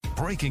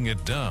Breaking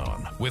It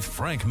Down with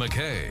Frank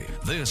MacKay.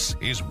 This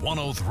is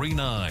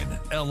 1039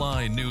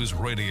 LI News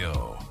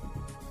Radio.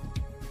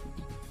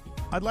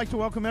 I'd like to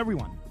welcome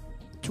everyone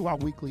to our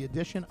weekly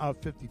edition of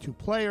 52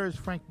 Players.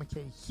 Frank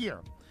MacKay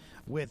here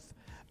with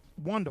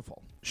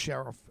wonderful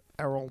Sheriff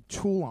Errol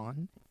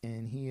Toulon,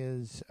 and he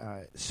is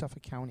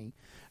Suffolk County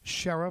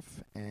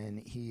Sheriff, and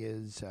he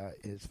is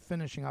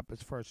finishing up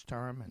his first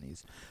term, and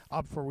he's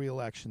up for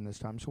re-election this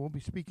time. So we'll be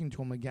speaking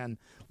to him again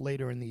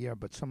later in the year.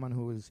 But someone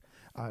who has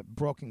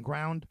broken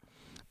ground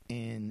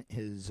in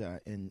his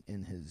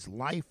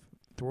life,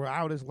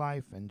 throughout his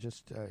life, and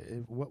just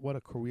what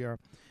a career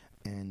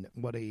and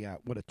what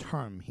a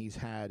term he's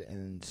had,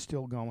 and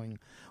still going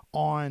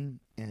on,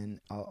 and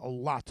a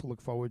lot to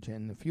look forward to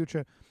in the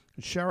future.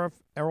 Sheriff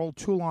Errol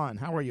Toulon,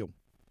 how are you?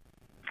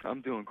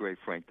 I'm doing great,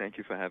 Frank. Thank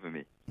you for having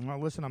me. Well,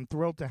 listen, I'm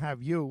thrilled to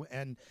have you.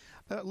 And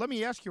let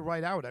me ask you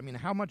right out, I mean,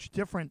 how much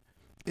different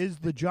is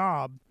the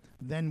job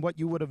than what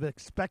you would have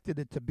expected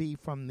it to be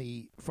from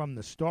the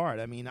start?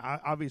 I mean,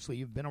 obviously,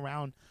 you've been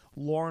around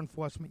law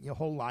enforcement your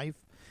whole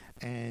life,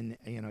 and,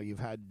 you know, you've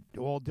had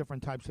all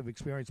different types of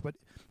experience. But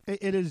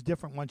it is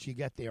different once you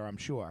get there, I'm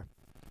sure.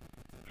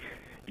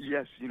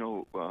 Yes, you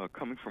know,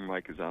 coming from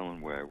Rikers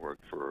Island, where I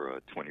worked for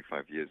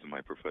 25 years in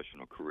my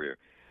professional career,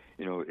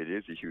 you know, it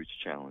is a huge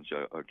challenge.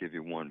 I'll give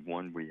you one.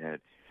 One, we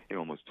had, you know,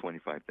 almost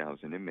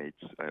 25,000 inmates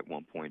at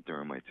one point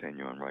during my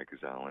tenure on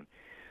Rikers Island.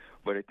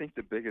 But I think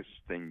the biggest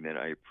thing that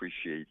I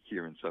appreciate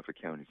here in Suffolk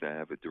County is that I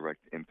have a direct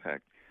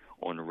impact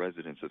on the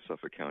residents of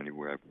Suffolk County,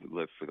 where I've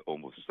lived for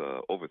almost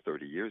over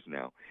 30 years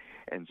now.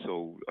 And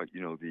so,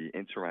 you know, the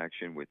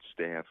interaction with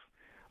staff,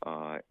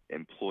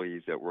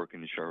 employees that work in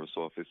the sheriff's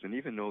office, and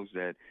even those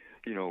that,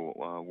 you know,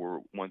 were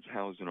once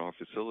housed in our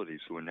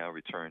facilities who are now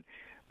returned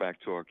back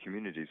to our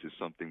communities is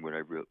something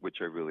which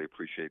I really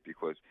appreciate,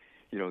 because,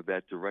 you know,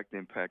 that direct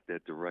impact,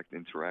 that direct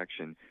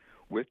interaction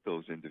with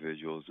those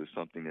individuals is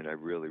something that I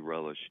really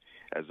relish,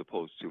 as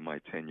opposed to my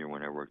tenure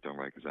when I worked on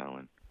Rikers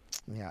Island.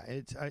 Yeah,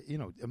 it's you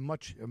know, a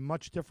much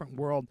different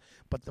world,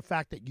 but the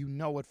fact that you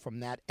know it from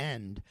that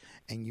end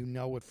and you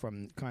know it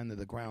from kind of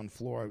the ground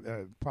floor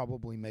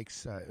probably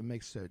makes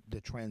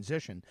the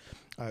transition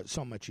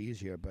so much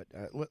easier. But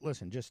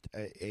listen, just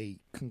a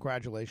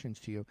congratulations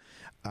to you,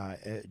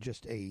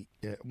 just a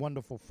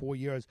wonderful 4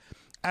 years.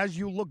 As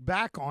you look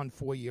back on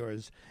 4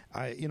 years,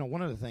 you know,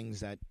 one of the things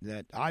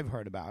that I've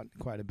heard about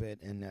quite a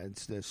bit, and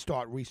it's the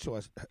START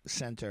Resource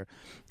Center,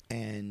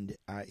 and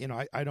you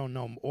know, I don't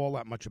know all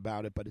that much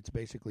about it, but it's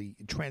basically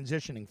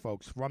transitioning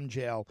folks from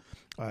jail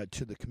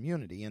to the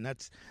community, and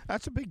that's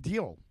a big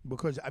deal,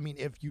 because I mean,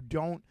 if you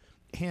don't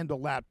handle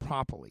that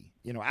properly,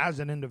 you know, as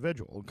an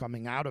individual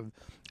coming out of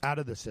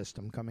the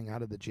system, coming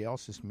out of the jail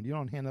system, and you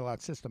don't handle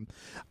that system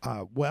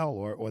well,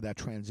 or that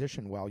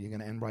transition well, you're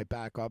going to end right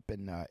back up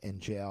in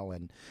jail,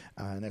 and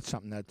that's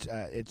something that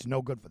it's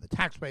no good for the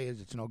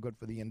taxpayers, it's no good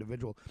for the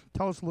individual.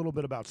 Tell us a little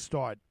bit about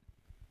START.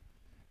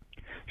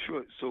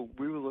 Sure. So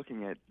we were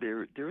looking at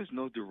there is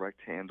no direct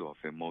handoff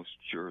in most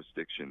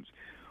jurisdictions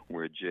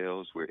where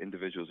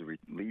individuals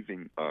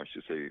are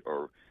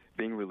are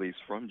being released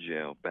from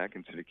jail back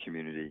into the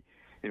community,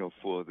 you know,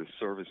 for the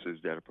services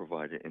that are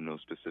provided in those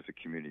specific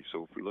communities.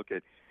 So if we look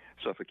at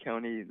Suffolk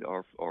County,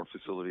 our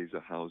facilities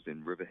are housed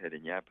in Riverhead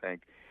and Yaphank,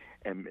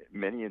 and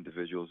many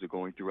individuals are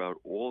going throughout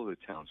all the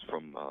towns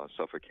from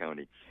Suffolk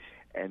County.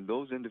 And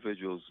those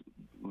individuals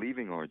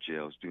leaving our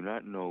jails do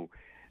not know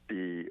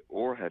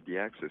or have the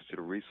access to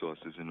the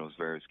resources in those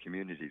various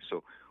communities.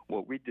 So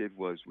what we did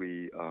was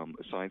we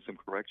assigned some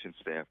correction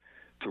staff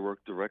to work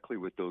directly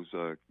with those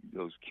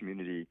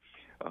community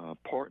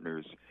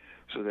partners,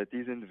 so that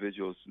these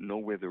individuals know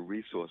where the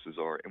resources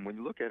are. And when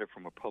you look at it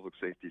from a public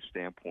safety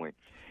standpoint,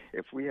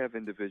 if we have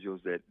individuals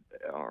that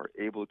are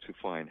able to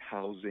find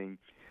housing,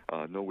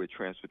 know where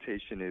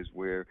transportation is,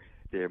 where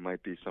there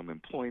might be some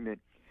employment,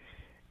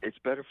 it's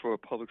better for a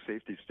public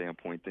safety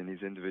standpoint than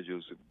these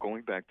individuals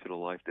going back to the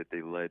life that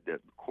they led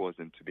that caused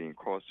them to be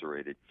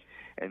incarcerated.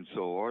 And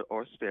so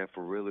our staff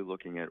are really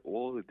looking at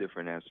all the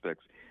different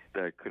aspects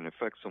that can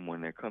affect someone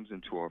that comes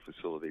into our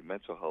facility: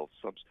 mental health,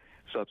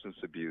 substance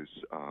abuse,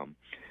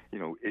 you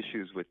know,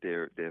 issues with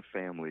their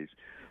families,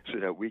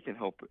 so that we can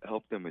help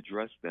them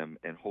address them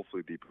and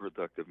hopefully be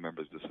productive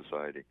members of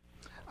society.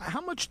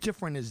 How much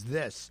different is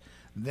this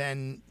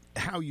than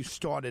how you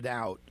started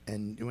out,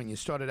 and when you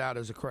started out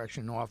as a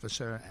correctional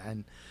officer,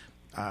 and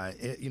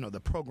you know,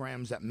 the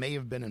programs that may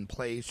have been in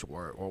place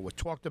or were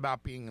talked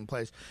about being in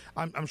place?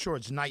 I'm sure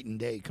it's night and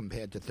day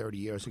compared to 30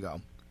 years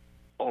ago.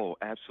 Oh,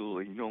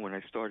 absolutely. You know, when I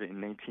started in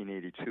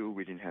 1982,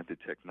 we didn't have the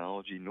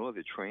technology nor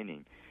the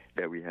training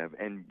that we have,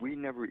 and we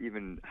never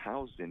even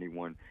housed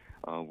anyone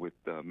with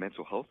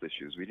mental health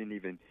issues. We didn't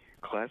even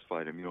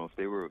classify them. You know, if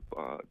they were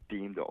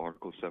deemed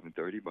Article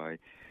 730 by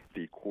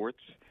the courts,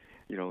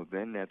 you know,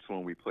 then that's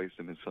when we place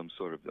them in some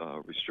sort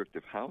of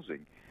restrictive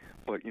housing.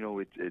 But, you know,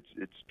 it's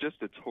just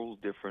a total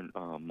different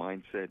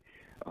mindset.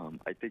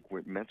 I think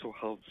with mental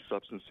health,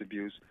 substance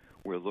abuse,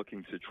 we're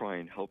looking to try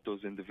and help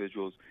those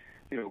individuals.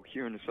 You know,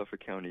 here in the Suffolk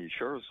County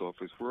Sheriff's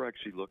Office, we're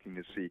actually looking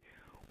to see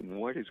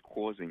what is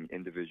causing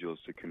individuals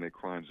to commit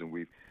crimes. And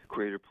we've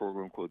created a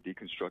program called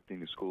Deconstructing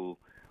the School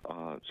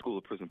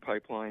to Prison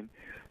Pipeline,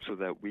 so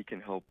that we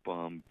can help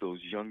those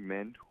young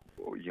men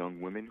or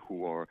young women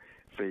who are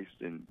faced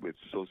with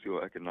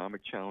socioeconomic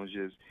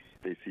challenges.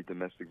 They see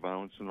domestic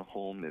violence in the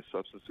home, there's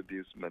substance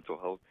abuse, mental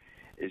health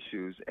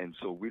issues, and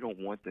so we don't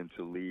want them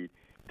to lead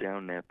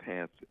down that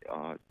path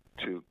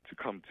to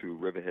come to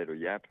Riverhead or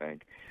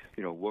Yaphank.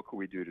 What can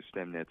we do to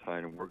stem that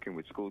tide? And working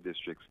with school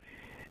districts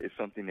is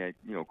something that,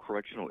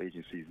 correctional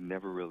agencies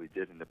never really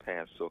did in the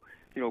past. So,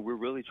 we're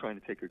really trying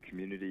to take a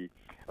community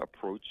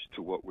approach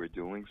to what we're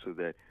doing, so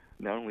that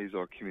not only is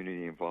our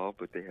community involved,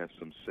 but they have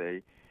some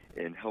say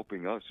in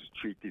helping us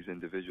treat these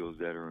individuals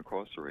that are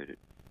incarcerated.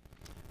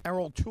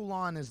 Errol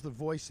Toulon is the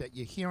voice that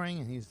you're hearing,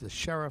 and he's the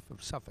sheriff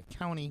of Suffolk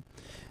County.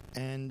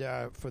 And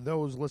for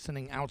those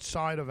listening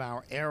outside of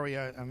our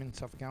area,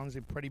 Suffolk County is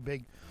a pretty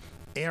big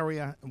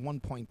area,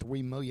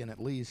 1.3 million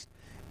at least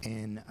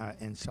in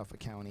Suffolk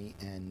County,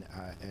 and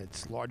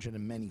it's larger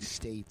than many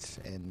states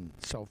and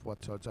so forth.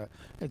 So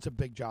it's a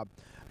big job.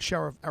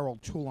 Sheriff Errol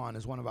Toulon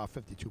is one of our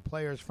 52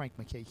 players. Frank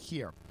MacKay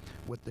here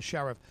with the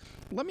sheriff.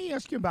 Let me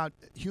ask you about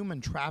human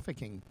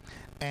trafficking,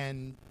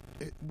 and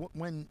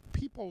when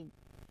people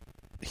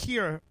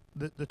hear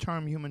the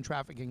term human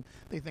trafficking,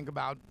 they think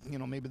about,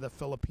 maybe the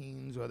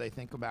Philippines, or they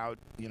think about,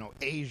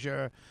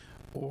 Asia,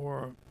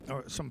 or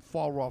some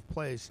far-off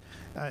place.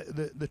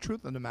 The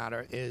truth of the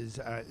matter is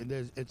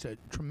it's a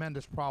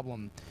tremendous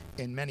problem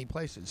in many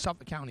places.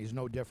 Suffolk County is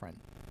no different.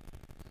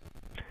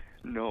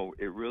 No,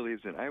 it really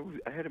isn't.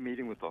 I had a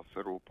meeting with our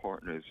federal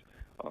partners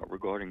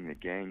regarding the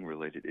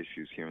gang-related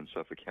issues here in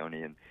Suffolk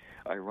County, and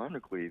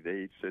ironically,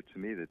 they said to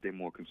me that they're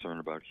more concerned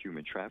about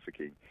human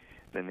trafficking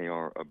than they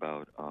are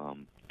about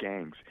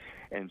gangs.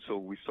 And so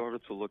we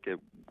started to look at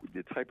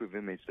the type of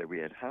inmates that we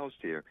had housed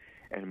here,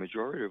 and the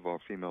majority of our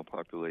female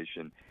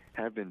population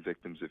have been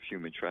victims of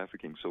human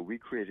trafficking. So we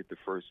created the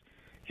first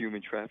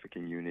human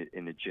trafficking unit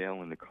in a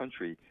jail in the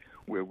country,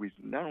 where we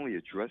not only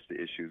address the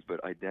issues,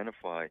 but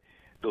identify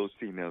those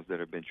females that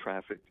have been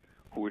trafficked,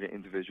 who are the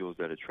individuals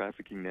that are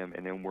trafficking them,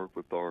 and then work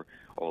with our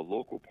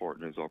local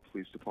partners, our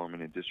police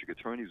department and district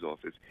attorney's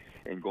office,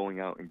 in going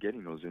out and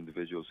getting those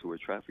individuals who are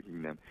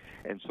trafficking them.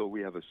 And so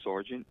we have a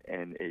sergeant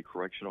and a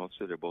correction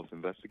officer. They're both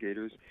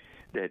investigators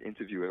that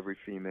interview every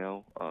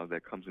female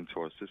that comes into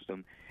our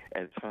system.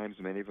 At times,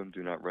 many of them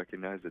do not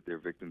recognize that they're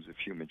victims of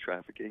human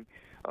trafficking.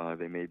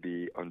 They may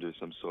be under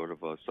some sort of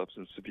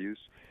substance abuse,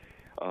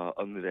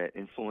 under that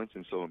influence,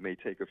 and so it may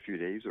take a few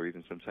days or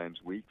even sometimes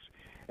weeks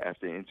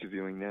after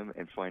interviewing them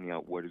and finding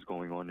out what is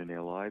going on in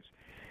their lives.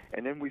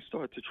 And then we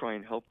start to try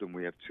and help them.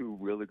 We have two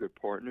really good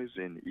partners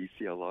in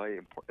ECLI,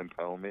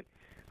 Empowerment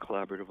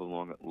Collaborative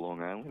along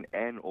Long Island,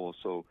 and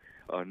also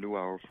New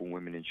Hour for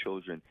Women and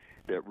Children,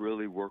 that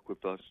really work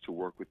with us to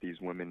work with these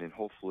women and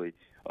hopefully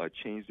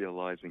change their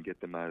lives and get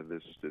them out of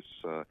this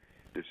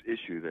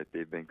issue that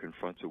they've been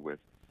confronted with.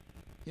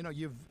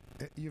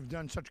 You've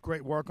done such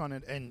great work on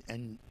it,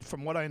 and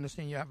from what I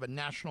understand, you have a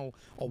national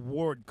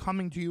award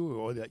coming to you,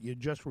 or that you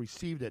just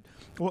received it.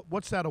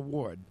 What's that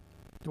award?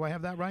 Do I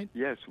have that right?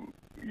 Yes,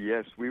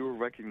 we were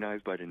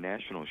recognized by the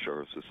National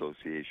Sheriff's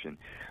Association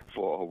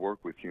for our work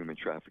with human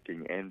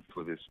trafficking and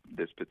for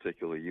this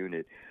particular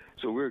unit.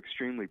 So we're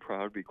extremely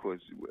proud because,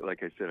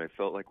 like I said, I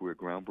felt like we were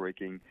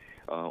groundbreaking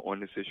on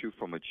this issue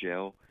from a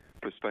jail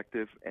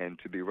perspective, and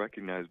to be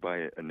recognized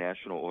by a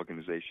national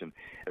organization,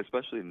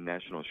 especially the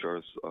National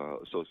Sheriff's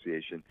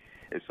Association,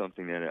 is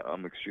something that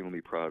I'm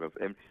extremely proud of.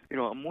 And,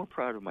 I'm more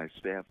proud of my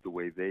staff, the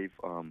way they've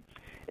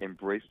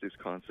embraced this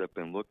concept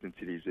and looked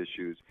into these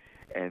issues,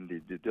 and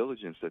the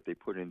diligence that they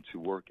put into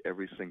work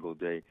every single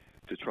day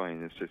to try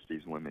and assist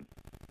these women.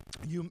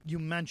 You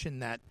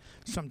mentioned that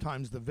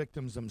sometimes the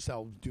victims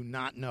themselves do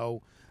not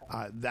know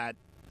that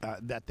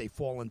they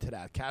fall into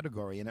that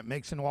category, and it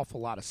makes an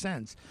awful lot of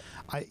sense.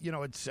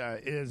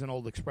 It is an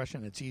old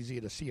expression. It's easier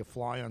to see a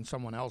fly on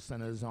someone else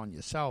than it is on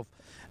yourself.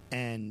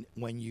 And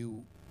when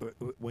you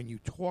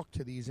talk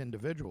to these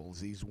individuals,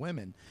 these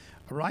women,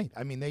 right?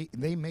 I mean,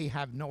 they may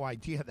have no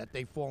idea that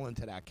they fall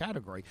into that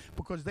category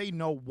because they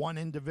know one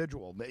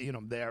individual,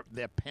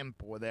 their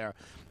pimp or their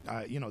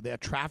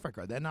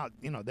trafficker. They're not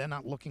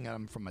looking at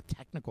them from a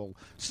technical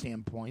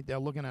standpoint. They're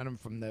looking at them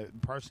from the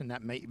person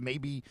that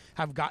maybe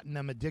have gotten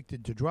them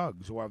addicted to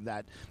drugs, or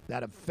that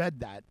have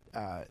fed that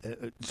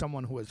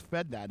someone who has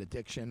fed that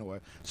addiction, or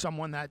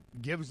someone that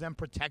gives them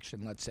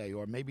protection, let's say,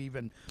 or maybe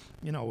even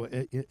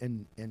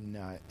in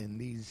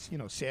these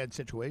sad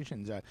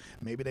situations,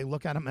 maybe they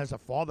look at him as a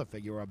father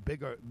figure or a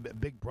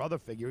big brother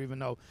figure, even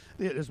though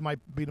this might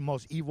be the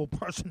most evil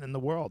person in the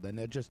world, and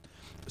they're just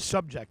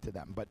subject to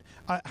them. But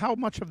how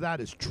much of that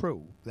is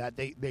true, that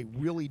they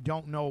really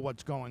don't know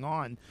what's going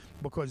on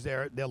because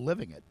they're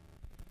living it?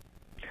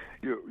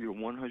 You're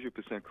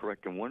 100%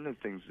 correct, and one of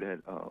the things that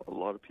a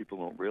lot of people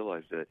don't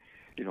realize, that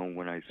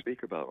when I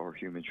speak about our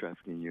human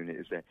trafficking unit,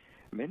 is that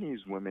many of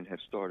these women have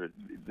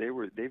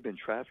they've been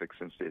trafficked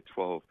since they're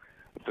 12,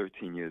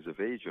 13 years of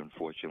age,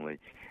 unfortunately,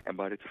 and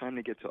by the time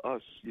they get to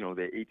us,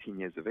 they're 18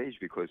 years of age,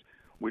 because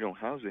we don't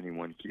house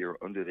anyone here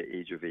under the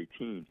age of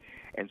 18.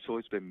 And so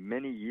it's been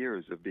many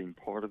years of being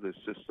part of this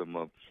system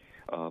of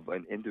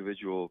an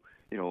individual,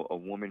 a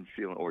woman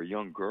feeling, or a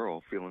young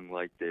girl feeling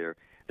like they're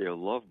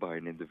loved by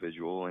an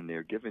individual and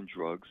they're given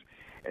drugs.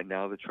 And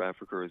now the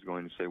trafficker is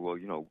going to say, well,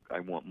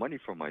 I want money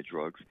for my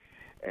drugs.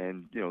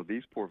 And,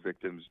 these poor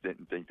victims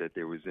didn't think that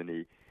there was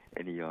any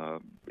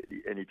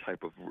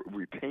type of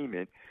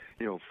repayment,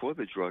 for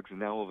the drugs. And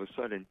now all of a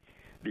sudden,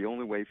 the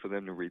only way for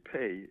them to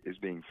repay is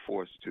being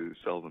forced to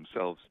sell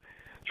themselves,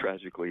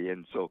 tragically.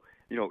 And so,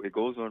 it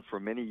goes on for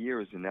many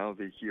years, and now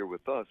they're here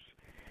with us,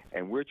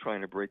 and we're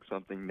trying to break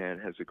something that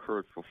has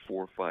occurred for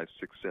 4, 5,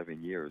 6,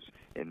 7 years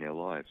in their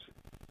lives.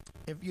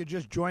 If you're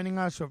just joining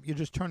us, or if you're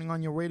just turning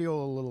on your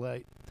radio a little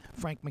late,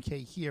 Frank MacKay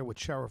here with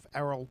Sheriff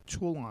Errol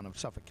Toulon of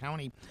Suffolk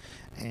County,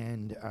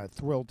 and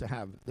thrilled to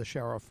have the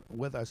sheriff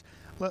with us.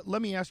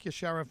 Let me ask you,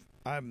 Sheriff,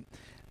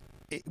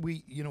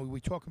 we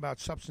talk about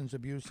substance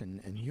abuse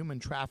and human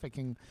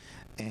trafficking,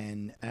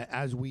 and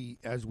as we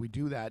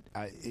do that,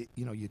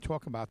 you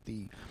talk about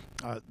the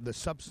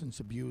substance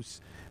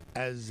abuse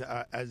as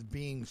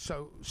being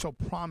so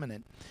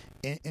prominent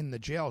in the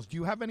jails. Do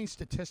you have any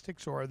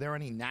statistics, or are there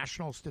any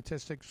national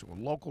statistics or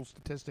local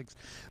statistics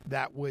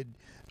that would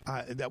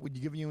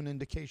give you an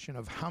indication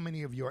of how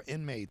many of your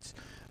inmates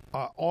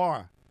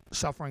are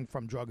suffering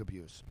from drug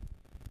abuse?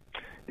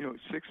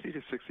 60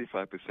 to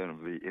 65%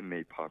 of the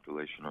inmate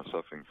population are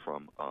suffering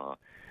from,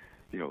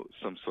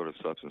 some sort of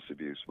substance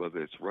abuse,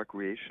 whether it's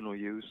recreational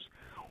use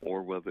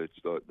or whether it's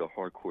the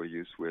hardcore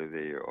use where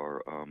they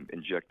are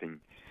injecting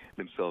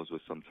themselves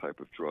with some type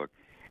of drug.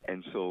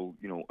 And so,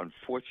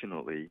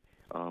 unfortunately,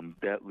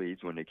 that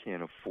leads, when they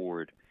can't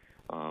afford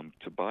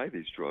to buy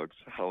these drugs,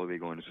 how are they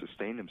going to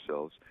sustain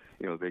themselves?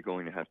 They're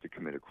going to have to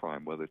commit a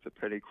crime, whether it's a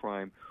petty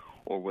crime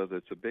or whether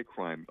it's a big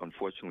crime.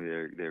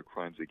 Unfortunately, they're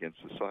crimes against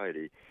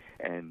society,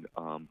 and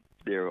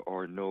there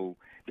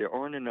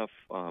aren't enough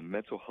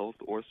mental health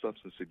or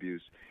substance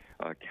abuse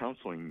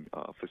counseling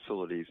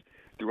facilities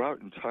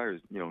throughout entire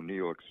New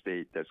York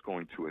State that's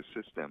going to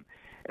assist them.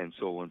 And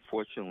so,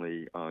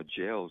 unfortunately,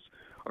 jails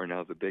are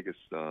now the biggest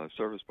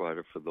service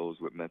provider for those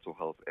with mental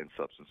health and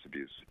substance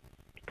abuse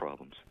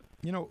problems.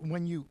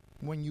 When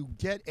you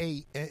get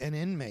an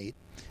inmate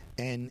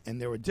and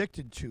they're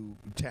addicted to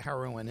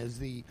heroin, is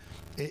the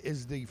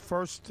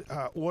first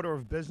order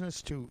of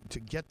business to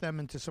get them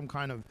into some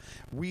kind of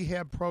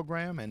rehab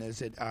program? And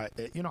is it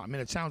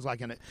it sounds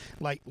like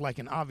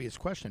an obvious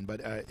question, but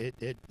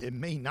it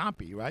may not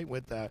be, right?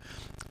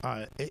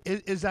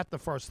 Is that the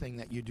first thing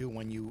that you do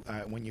when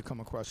you come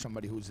across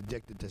somebody who's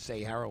addicted to,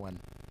 say, heroin?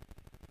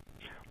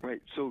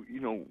 Right. So,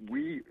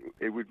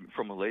 it would,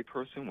 from a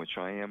layperson, which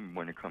I am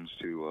when it comes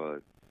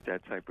to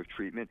that type of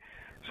treatment.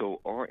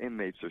 So our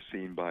inmates are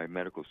seen by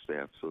medical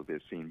staff. So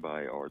they're seen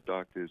by our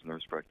doctors,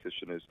 nurse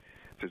practitioners,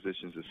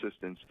 physician's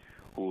assistants,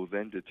 who will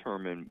then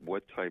determine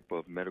what type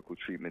of medical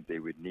treatment they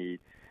would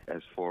need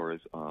as far as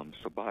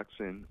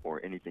Suboxone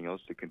or anything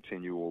else to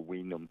continue or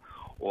wean them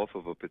off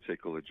of a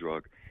particular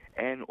drug,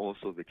 and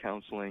also the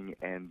counseling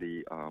and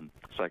the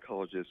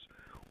psychologists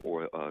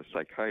or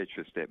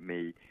psychiatrists that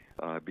may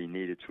be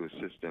needed to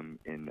assist them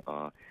in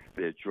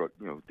their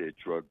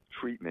drug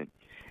treatment.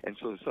 And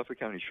so the Suffolk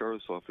County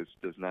Sheriff's Office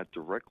does not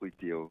directly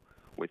deal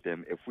with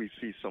them. If we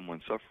see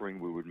someone suffering,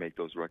 we would make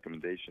those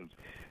recommendations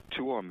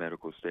to our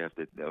medical staff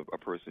that a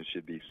person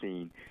should be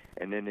seen,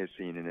 and then they're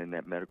seen, and then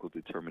that medical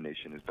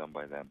determination is done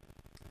by them.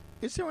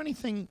 Is there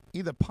anything,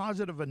 either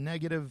positive or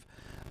negative,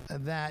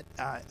 that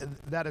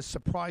has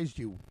surprised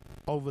you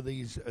over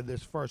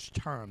this first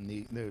term?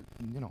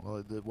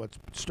 What's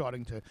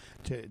starting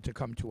to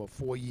come to a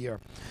 4-year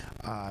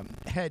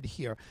head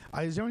here.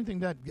 Is there anything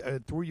that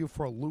threw you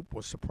for a loop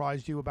or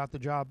surprised you about the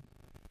job?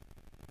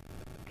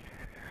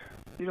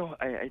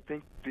 I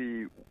think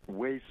the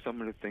way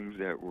some of the things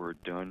that were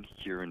done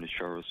here in the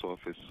Sheriff's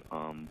Office,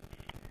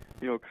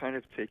 kind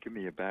of taken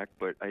me aback.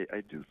 But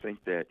I do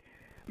think that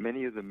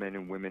many of the men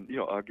and women,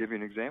 I'll give you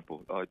an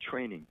example,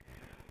 training.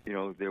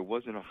 There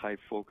wasn't a high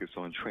focus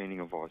on training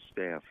of our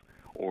staff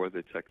or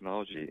the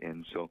technology.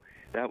 And so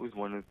that was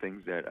one of the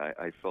things that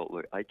I felt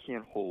like I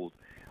can't hold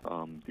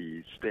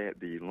the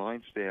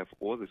line staff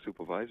or the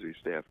supervisory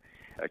staff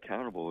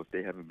accountable if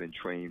they haven't been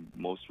trained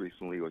most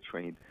recently or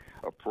trained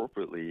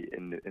appropriately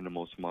in the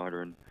most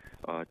modern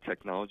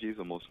technologies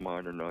or most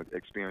modern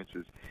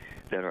experiences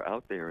that are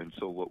out there. And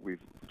so what we've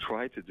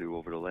tried to do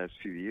over the last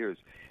few years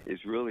is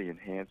really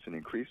enhance and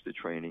increase the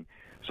training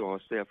so our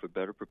staff are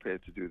better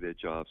prepared to do their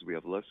jobs. We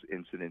have less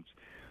incidents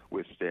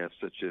with staff,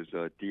 such as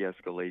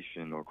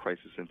de-escalation or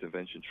crisis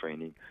intervention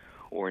training,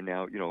 or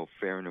now,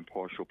 fair and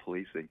impartial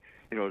policing,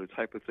 the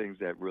type of things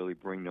that really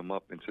bring them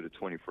up into the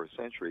 21st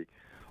century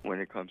when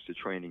it comes to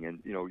training. And,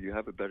 you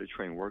have a better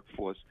trained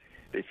workforce.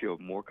 They feel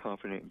more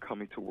confident in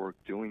coming to work,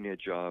 doing their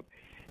job,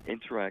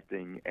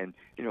 interacting. And,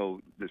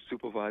 the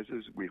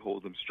supervisors, we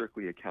hold them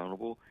strictly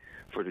accountable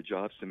for the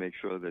jobs to make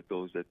sure that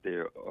those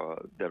that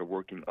are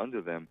working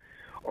under them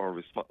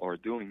are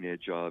doing their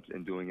jobs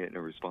and doing it in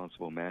a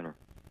responsible manner.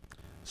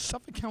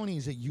 Suffolk County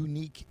is a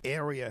unique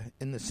area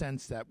in the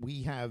sense that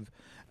we have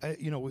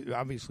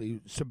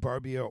Obviously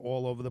suburbia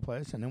all over the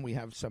place, and then we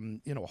have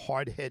some,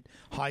 hard hit,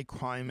 high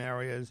crime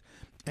areas.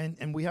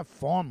 And we have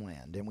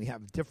farmland, and we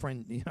have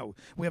different,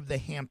 we have the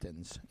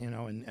Hamptons,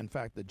 and in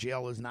fact, the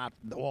jail is not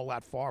all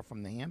that far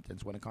from the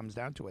Hamptons when it comes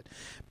down to it.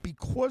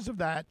 Because of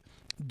that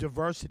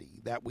diversity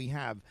that we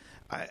have,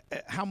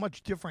 how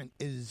much different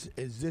is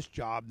this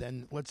job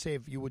than, let's say,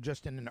 if you were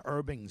just in an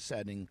urban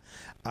setting,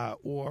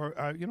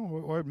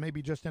 or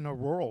maybe just in a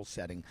rural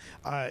setting?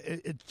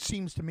 It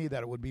seems to me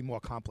that it would be more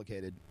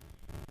complicated.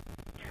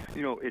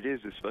 It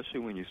is, especially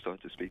when you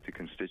start to speak to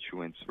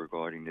constituents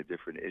regarding the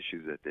different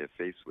issues that they're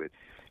faced with.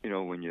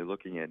 When you're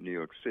looking at New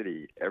York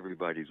City,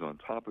 everybody's on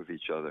top of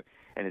each other,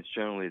 and it's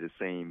generally the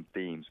same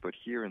themes. But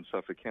here in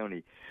Suffolk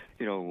County,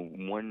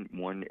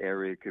 one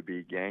area could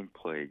be gang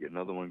plague,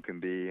 another one can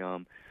be,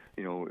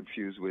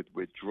 infused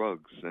with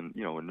drugs, and,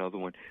 another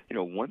one.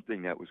 One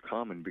thing that was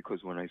common,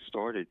 because when I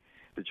started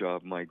the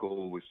job, my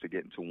goal was to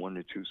get into 1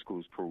 to 2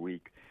 schools per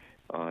week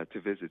to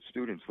visit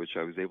students, which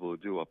I was able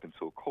to do up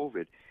until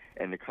COVID.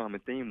 And the common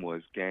theme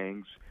was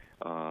gangs,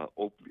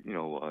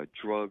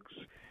 drugs,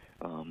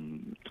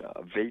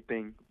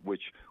 vaping,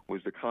 which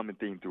was the common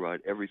theme throughout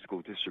every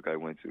school district I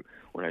went to.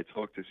 When I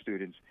talked to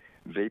students,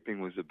 vaping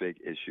was a big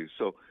issue.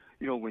 So,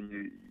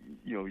 when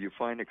you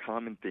find a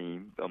common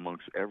theme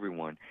amongst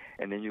everyone,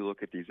 and then you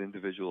look at these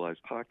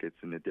individualized pockets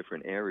in the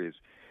different areas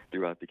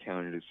throughout the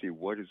county to see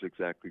what is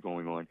exactly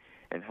going on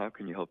and how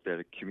can you help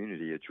that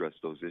community address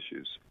those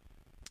issues.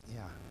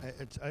 Yeah,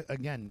 it's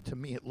again, to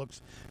me, it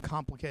looks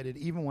complicated.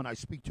 Even when I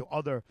speak to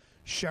other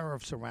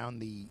sheriffs around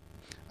the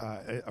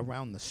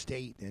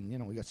state,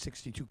 and we got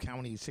 62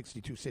 counties,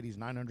 62 cities,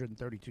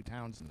 932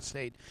 towns in the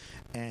state,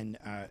 and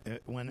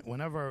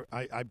whenever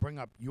I bring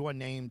up your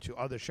name to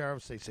other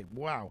sheriffs, they say,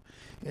 "Wow,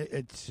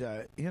 it's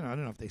I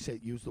don't know if they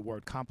use the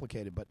word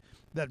complicated, but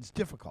that's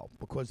difficult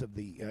because of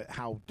the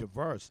how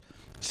diverse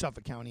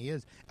Suffolk County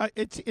is.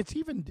 It's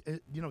even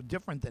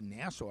different than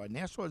Nassau.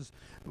 Nassau's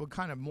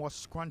kind of more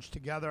scrunched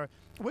together,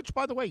 which,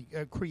 by the way,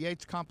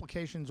 creates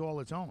complications all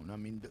its own. I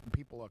mean,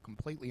 people are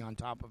completely on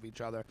top of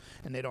each other,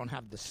 and they don't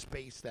have the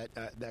space that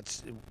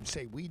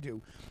say we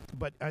do.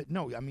 But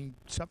no, I mean,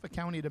 Suffolk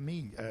County to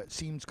me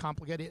seems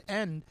complicated,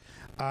 and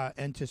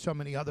to so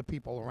many other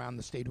people around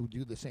the state who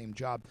do the same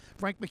job.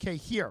 Frank MacKay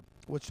here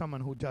with someone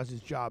who does his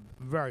job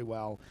very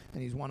well,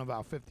 and he's one of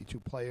our 52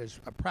 players.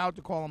 I'm proud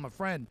to call him a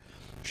friend.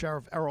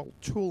 Sheriff Errol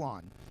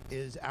Toulon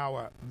is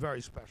our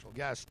very special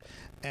guest,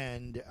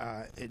 and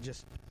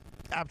just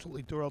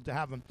absolutely thrilled to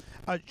have him.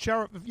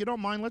 Sheriff, if you don't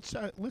mind, let's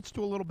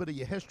do a little bit of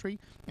your history.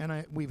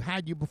 And we've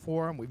had you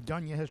before, and we've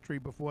done your history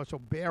before, so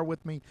bear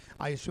with me.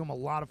 I assume a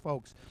lot of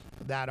folks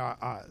that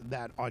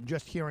are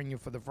just hearing you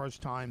for the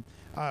first time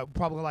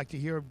probably like to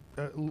hear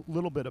a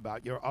little bit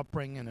about your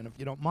upbringing. And if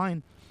you don't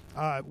mind,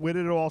 where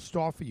did it all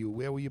start for you?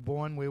 Where were you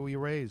born? Where were you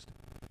raised?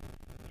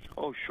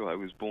 Oh, sure. I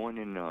was born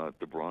in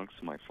the Bronx.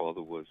 My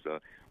father was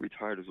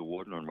retired as a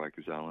warden on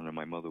Rikers Island, and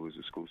my mother was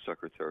a school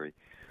secretary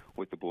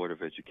with the Board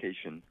of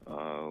Education.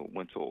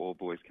 Went to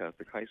all-boys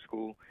Catholic high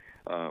school.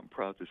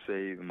 Proud to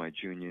say in my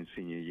junior and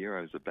senior year,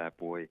 I was a bat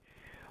boy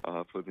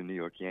for the New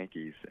York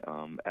Yankees.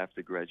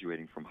 After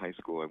graduating from high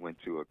school, I went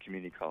to a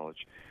community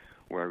college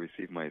where I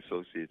received my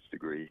associate's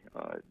degree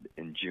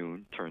in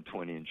June, turned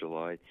 20 in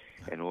July,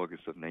 and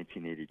August of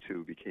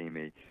 1982 became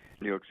a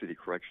New York City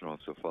correctional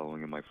officer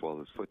following in my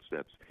father's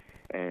footsteps.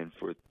 And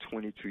for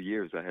 22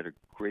 years, I had a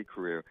great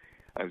career.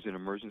 I was in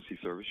emergency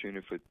service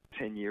unit for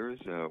 10 years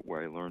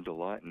where I learned a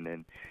lot. And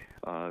then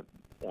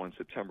on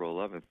September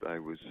 11th, I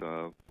was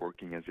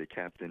working as a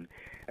captain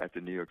at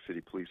the New York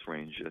City Police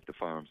Range at the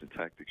Firearms and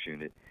Tactics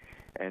Unit.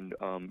 And,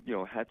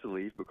 had to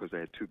leave because I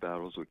had 2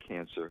 battles with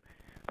cancer.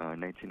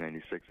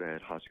 1996, I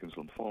had Hodgkin's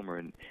lymphoma,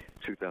 and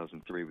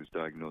 2003 was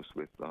diagnosed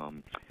with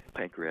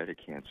pancreatic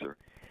cancer.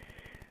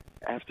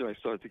 After I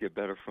started to get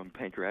better from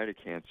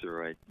pancreatic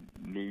cancer, I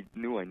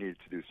knew I needed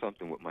to do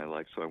something with my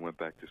life, so I went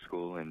back to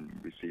school and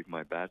received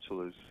my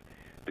bachelor's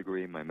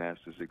degree, my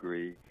master's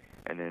degree,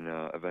 and then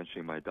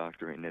eventually my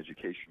doctorate in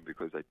education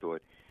because I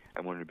thought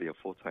I wanted to be a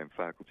full-time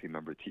faculty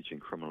member teaching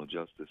criminal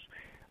justice.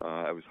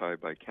 I was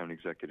hired by County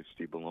Executive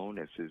Steve Malone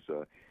as his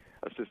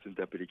Assistant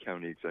Deputy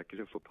County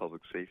Executive for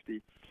Public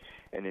Safety,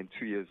 and then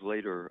 2 years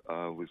later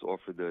was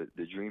offered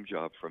the dream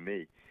job for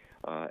me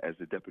as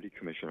the Deputy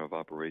Commissioner of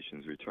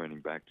Operations, returning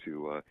back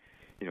to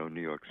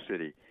New York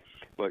City.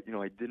 But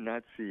I did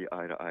not see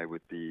eye to eye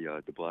with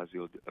the de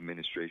Blasio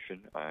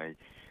administration. I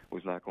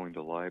was not going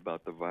to lie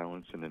about the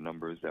violence and the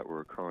numbers that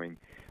were occurring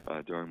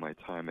during my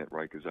time at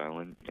Rikers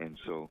Island, and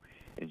so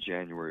in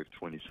January of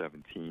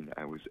 2017,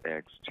 I was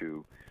asked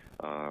to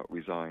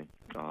resign.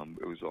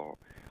 It was a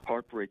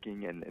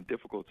heartbreaking and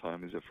difficult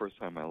time. It was the first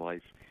time in my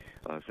life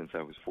since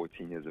I was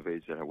 14 years of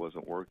age that I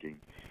wasn't working,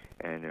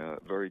 and a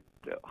very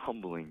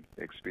humbling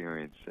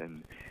experience.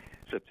 And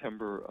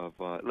September of,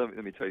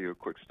 let me tell you a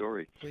quick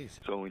story. Please.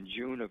 So in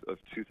June of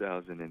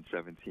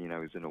 2017, I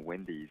was in a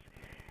Wendy's,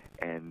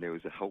 and there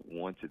was a help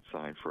wanted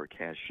sign for a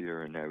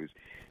cashier, and I was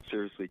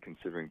seriously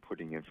considering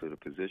putting in for the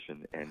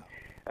position. And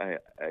I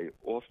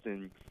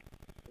often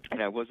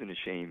And I wasn't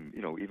ashamed,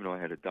 even though I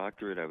had a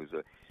doctorate, I was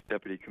a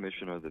deputy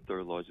commissioner of the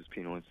third largest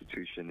penal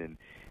institution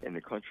in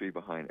the country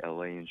behind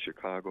L.A. and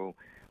Chicago.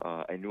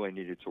 I knew I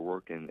needed to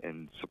work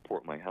and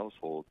support my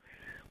household,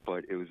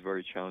 but it was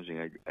very challenging.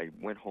 I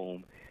went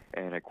home,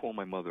 and I called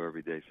my mother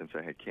every day since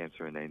I had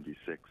cancer in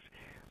 '96,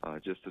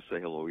 just to say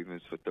hello, even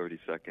if it's for 30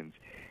 seconds.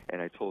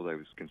 And I told her I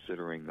was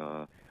considering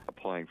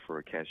applying for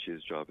a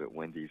cashier's job at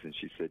Wendy's, and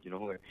she said, you know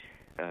what,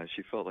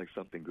 she felt like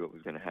something good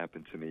was going to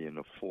happen to me in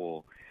the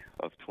fall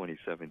of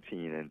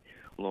 2017, and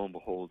lo and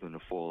behold, in the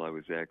fall, I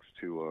was asked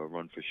to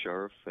run for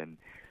sheriff, and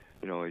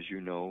as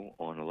you know,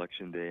 on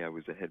Election Day, I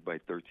was ahead by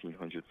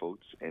 1,300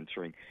 votes,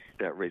 entering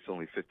that race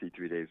only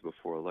 53 days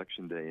before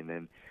Election Day, and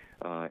then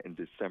in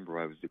December,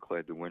 I was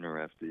declared the winner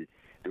after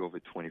the over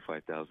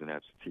 25,000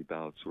 absentee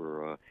ballots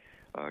were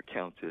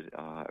counted.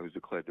 I was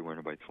declared the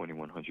winner by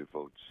 2,100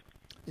 votes.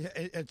 Yeah,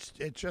 it's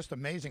just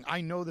amazing.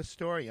 I know the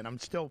story, and I'm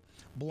still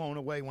blown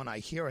away when I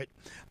hear it.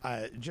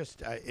 And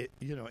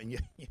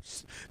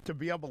to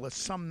be able to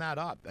sum that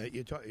up,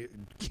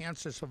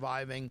 cancer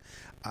surviving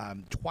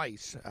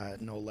twice,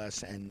 no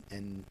less,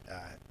 and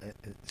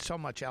so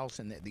much else,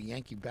 and the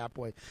Yankee bat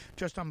boy,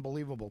 just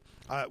unbelievable.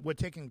 We're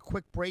taking a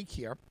quick break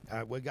here.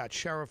 We got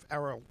Sheriff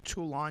Errol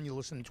Toulon. You're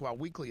listening to our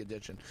weekly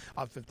edition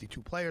of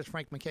 52 Players.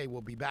 Frank MacKay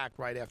will be back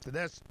right after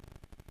this.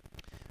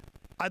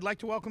 I'd like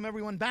to welcome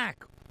everyone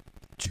back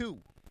to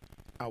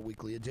our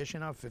weekly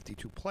edition of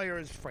 52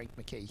 Players. Frank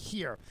MacKay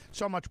here.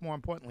 So much more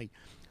importantly,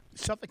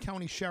 Suffolk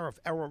County Sheriff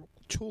Errol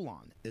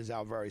Toulon is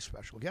our very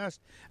special guest.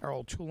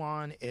 Errol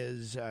Toulon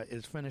is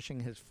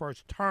finishing his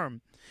first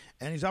term,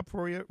 and he's up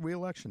for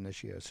re-election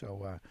this year.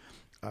 So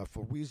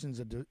for reasons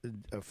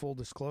of full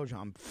disclosure,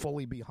 I'm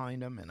fully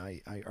behind him, and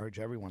I urge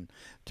everyone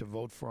to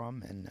vote for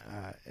him. And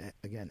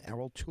again,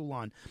 Errol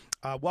Toulon.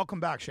 Welcome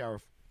back,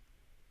 Sheriff.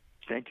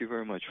 Thank you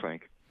very much,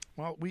 Frank.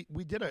 Well,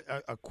 we did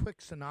a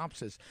quick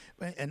synopsis,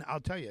 and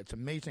I'll tell you, it's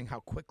amazing how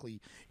quickly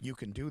you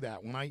can do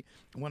that.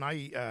 When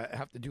I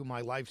have to do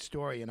my life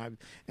story, and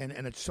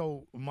it's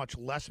so much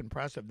less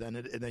impressive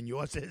than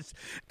yours is,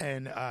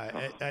 and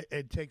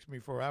it takes me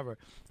forever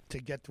to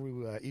get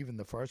through even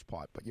the first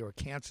part. But you're a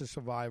cancer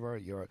survivor.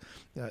 You're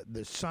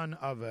the son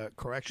of a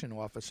correction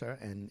officer,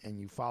 and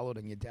you followed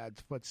in your dad's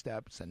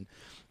footsteps,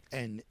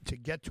 and to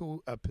get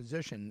to a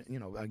position,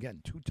 again,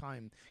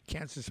 two-time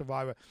cancer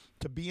survivor,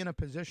 to be in a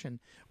position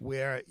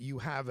where you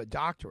have a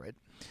doctorate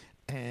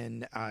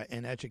and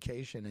in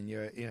education, and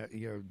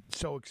you're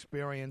so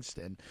experienced,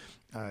 and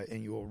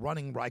you were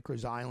running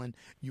Rikers Island.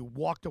 You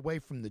walked away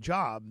from the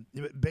job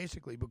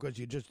basically because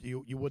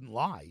you wouldn't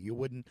lie. You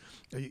wouldn't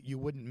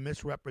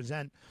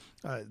misrepresent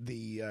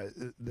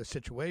the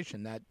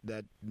situation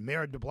that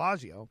Mayor de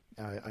Blasio,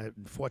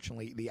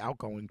 fortunately the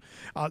outgoing,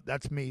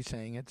 that's me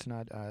saying it's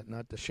not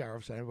the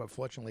sheriff saying it, but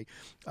fortunately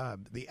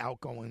the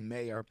outgoing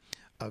mayor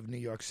of New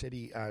York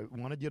City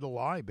wanted you to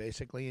lie,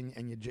 basically,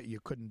 and you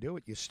couldn't do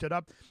it. You stood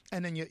up,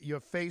 and then you're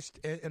faced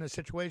in a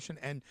situation,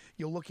 and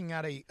you're looking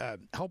at a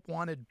help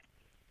wanted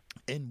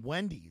in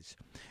Wendy's,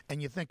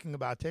 and you're thinking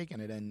about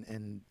taking it,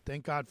 and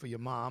thank God for your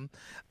mom,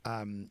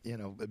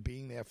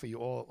 being there for you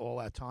all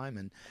that time,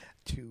 and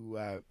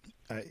to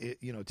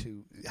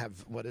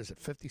have, what is it,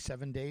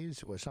 57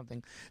 days or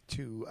something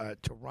to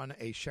run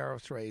a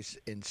sheriff's race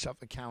in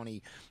Suffolk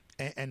County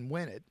and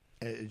win it.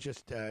 It's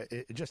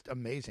just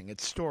amazing.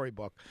 It's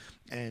storybook,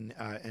 and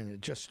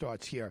it just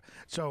starts here.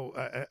 So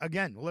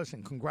again,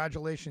 listen,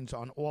 congratulations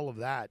on all of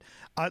that.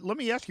 Let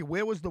me ask you,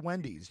 where was the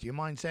Wendy's? Do you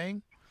mind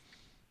saying?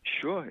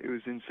 Sure, it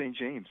was in St.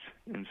 James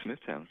in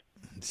Smithtown.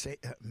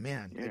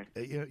 Man,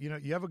 yeah.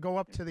 You ever go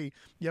up to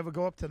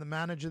the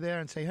manager there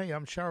and say, "Hey,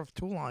 I'm Sheriff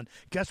Toulon.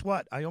 Guess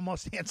what? I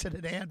almost answered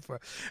an ad for."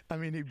 I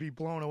mean, he'd be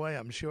blown away,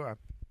 I'm sure.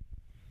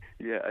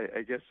 Yeah,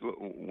 I guess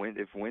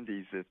if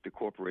Wendy's, if the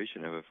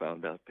corporation ever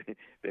found out,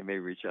 they may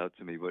reach out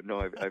to me. But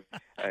no,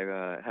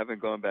 I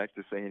haven't gone back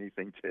to say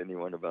anything to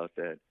anyone about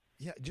that.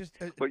 Yeah, just.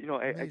 But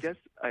I guess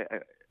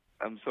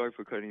I'm sorry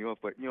for cutting you off,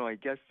 but I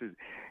guess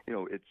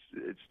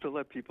it's to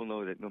let people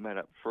know that no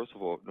matter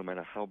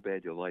how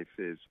bad your life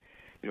is,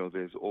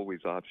 there's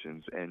always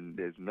options, and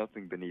there's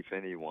nothing beneath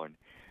anyone.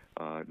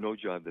 No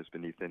job that's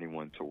beneath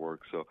anyone to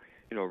work. So,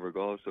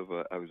 regardless of,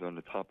 I was on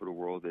the top of the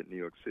world at New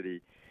York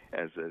City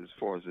as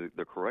far as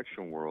the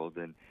correction world,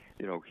 and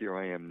here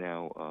I am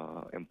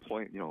now,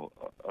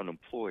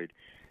 unemployed.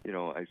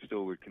 I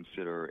still would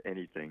consider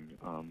anything,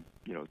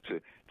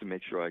 to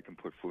make sure I can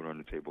put food on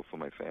the table for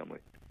my family.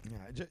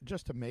 Yeah,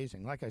 just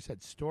amazing. Like I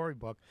said,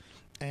 storybook,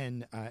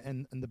 and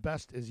the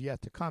best is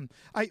yet to come.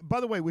 By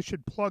the way, we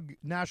should plug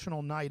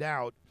National Night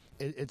Out.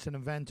 It's an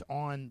event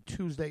on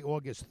Tuesday,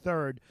 August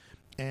 3rd,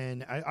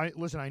 and I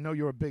listen. I know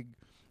you're a big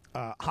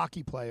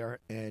hockey player,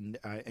 and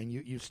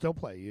you still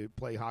play. You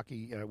play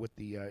hockey with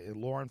the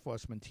law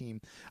enforcement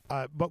team.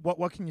 But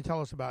what can you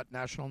tell us about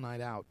National Night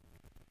Out?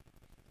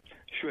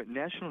 Sure.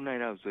 National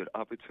Night Out is an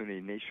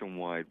opportunity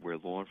nationwide where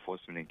law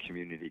enforcement and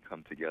community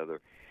come together.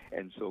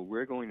 And so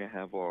we're going to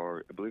have I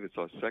believe it's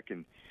our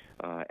second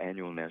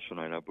annual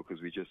National Night Out,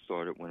 because we just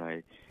started when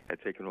I had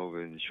taken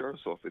over in the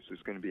sheriff's office.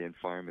 It's going to be in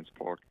Fireman's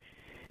Park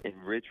in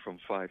Ridge from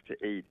 5 to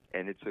 8,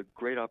 and it's a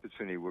great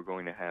opportunity. We're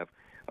going to have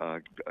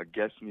a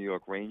guest New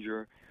York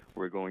Ranger.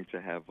 We're going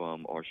to have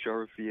our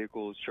sheriff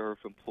vehicles, sheriff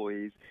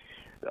employees.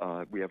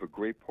 We have a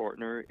great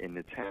partner in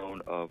the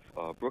town of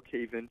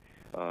Brookhaven.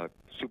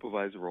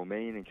 Supervisor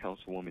Romaine and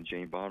Councilwoman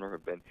Jane Bonner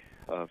have been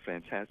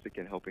fantastic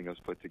in helping us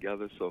put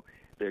together. So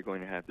they're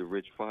going to have the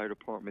Ridge Fire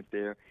Department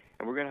there.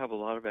 And we're going to have a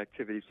lot of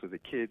activities for the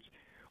kids.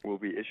 We'll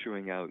be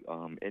issuing out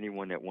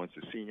anyone that wants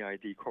a senior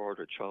ID card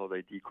or child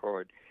ID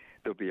card.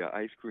 There'll be an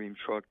ice cream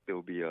truck.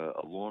 There'll be a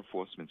law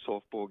enforcement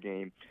softball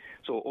game.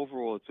 So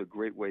overall, it's a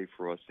great way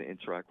for us to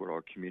interact with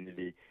our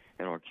community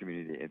and our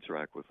community to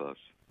interact with us.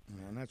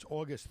 And that's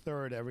August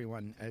 3rd,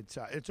 everyone. It's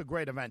a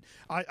great event.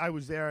 I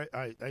was there.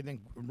 I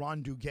think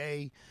Ron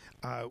Duguay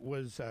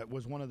was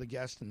one of the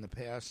guests in the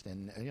past,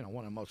 and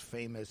one of the most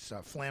famous,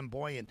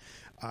 flamboyant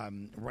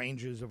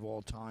Rangers of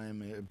all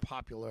time,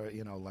 popular,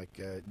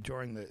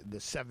 during the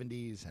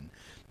 70s and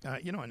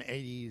and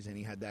 80s, and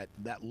he had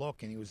that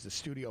look, and he was the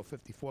Studio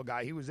 54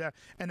 guy. He was there,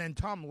 and then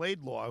Tom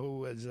Laidlaw, who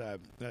was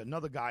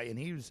another guy, and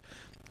he was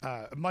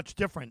a much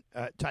different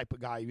type of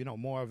guy,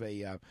 more of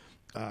a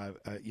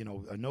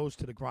a nose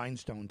to the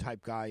grindstone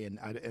type guy,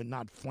 and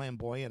not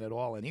flamboyant at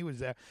all. And he was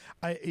there.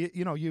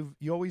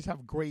 You always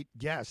have great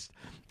guests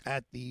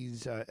at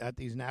these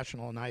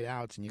national night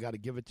outs, and you got to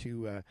give it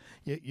to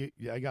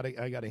I got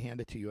to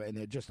hand it to you. And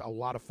they're just a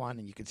lot of fun,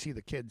 and you can see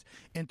the kids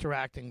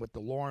interacting with the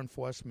law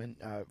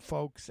enforcement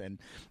folks,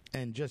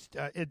 and just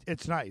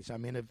it's nice. I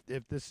mean,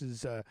 if this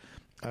is a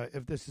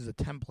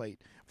template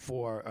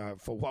for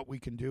what we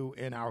can do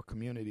in our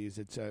communities,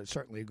 it's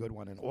certainly a good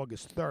one. And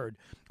August 3rd,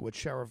 with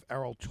Sheriff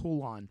Errol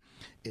Toulon,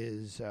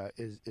 is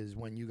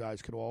when you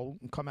guys could all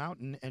come out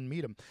and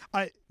meet him.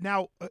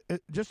 Now,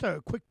 just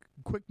a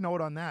quick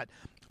note on that.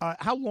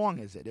 How long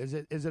is it? Is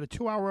it a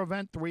 2-hour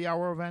event,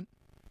 3-hour event?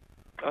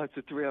 It's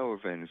a 3-hour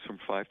event. It's from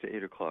 5 to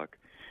 8 o'clock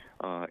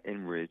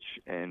in Ridge,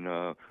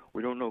 and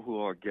we don't know who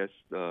our guest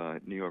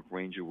New York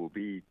Ranger will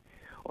be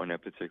on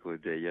that particular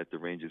day yet. The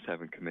Rangers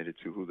haven't committed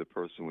to who the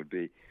person would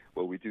be,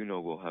 but we do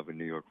know we'll have a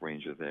New York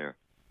Ranger there.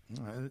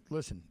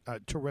 Listen,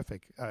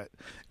 terrific,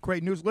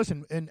 great news.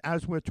 Listen, and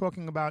as we're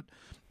talking about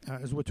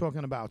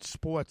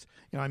sports,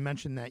 I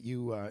mentioned that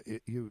you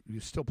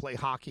still play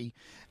hockey,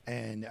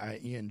 and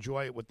you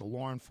enjoy it with the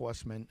law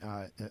enforcement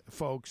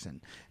folks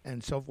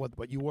and so forth.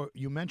 But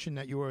you mentioned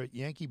that you were a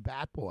Yankee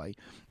bat boy,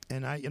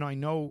 and I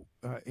know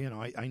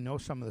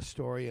some of the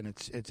story, and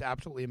it's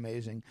absolutely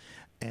amazing,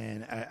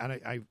 and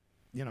I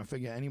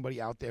figure anybody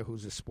out there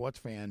who's a sports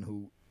fan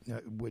who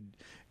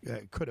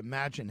could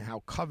imagine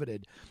how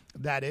coveted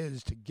that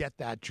is to get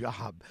that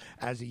job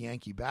as a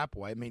Yankee bat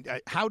boy. I mean,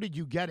 how did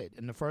you get it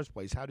in the first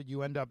place? How did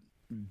you end up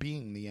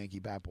being the Yankee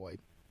bat boy?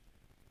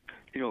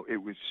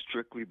 It was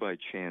strictly by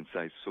chance.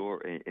 I saw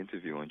an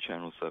interview on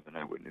Channel 7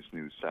 Eyewitness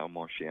News. Sal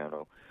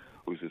Marciano,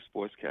 who was a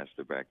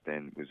sportscaster back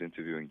then, was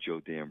interviewing Joe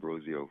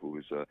D'Ambrosio, who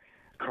was a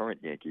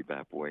current Yankee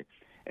bat boy.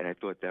 And I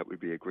thought that would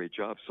be a great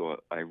job. So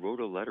I wrote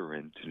a letter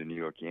in to the New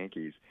York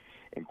Yankees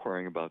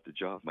inquiring about the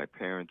job. My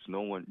parents,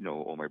 no one,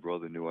 or my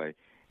brother knew I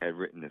had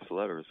written this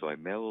letter. So I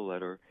mail a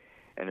letter,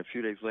 and a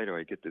few days later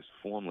I get this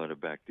form letter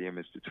back. Dear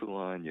Mr.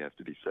 Toulon, you have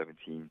to be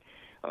 17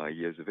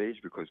 years of age,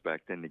 because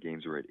back then the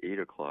games were at 8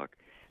 o'clock,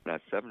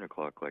 not 7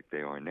 o'clock like they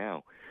are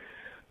now.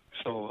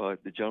 So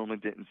the gentleman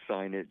didn't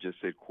sign it, just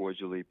said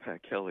cordially,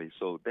 Pat Kelly.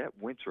 So that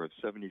winter of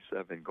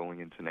 77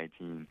 going into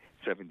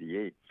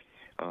 1978,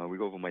 we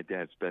go over to my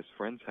dad's best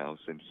friend's house,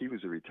 and he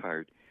was a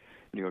retired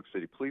New York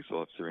City police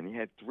officer, and he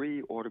had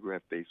 3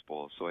 autographed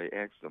baseballs. So I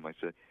asked him, I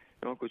said,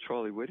 Uncle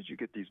Charlie, where did you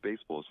get these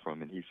baseballs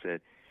from? And he said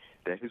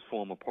that his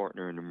former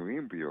partner in the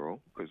Marine Bureau,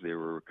 because they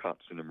were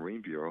cops in the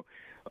Marine Bureau,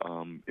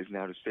 is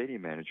now the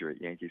stadium manager at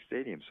Yankee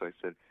Stadium. So I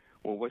said,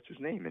 well, what's his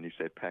name? And he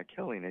said, Pat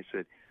Kelly. And I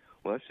said,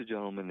 well, that's the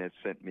gentleman that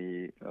sent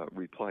me,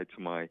 replied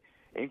to my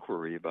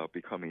inquiry about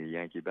becoming a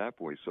Yankee bat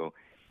boy. So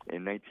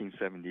in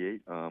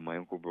 1978, my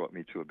uncle brought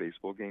me to a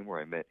baseball game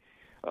where I met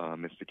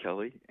Mr.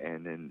 Kelly,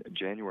 and in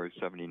January of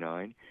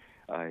 79,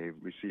 I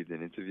received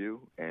an interview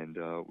and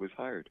was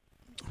hired.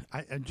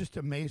 Just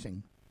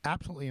amazing,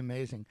 absolutely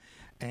amazing,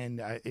 and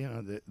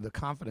the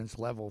confidence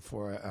level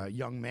for a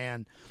young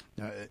man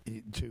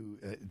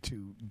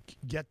to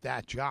get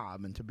that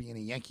job and to be in a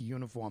Yankee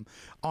uniform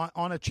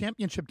on a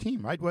championship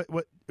team, right?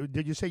 What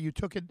did you say? You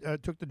took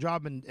the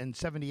job in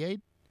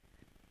 78?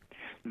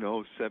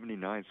 No,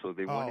 79. So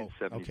they won in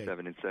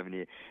 77 and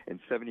 78. In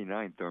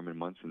 79, Thurman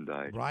Munson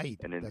died. Right.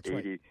 And in that's 80,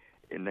 right.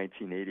 In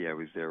 1980, I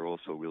was there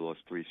also. We lost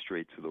 3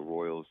 straight to the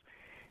Royals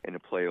in the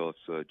playoffs.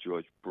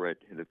 George Brett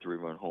hit a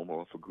 3-run homer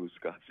off of Goose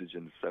Gossage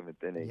in the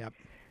 7th inning. Yep.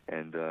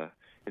 And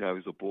I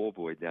was a ball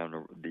boy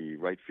down the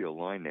right field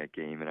line that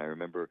game, and I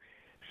remember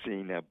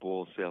seeing that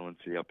ball sail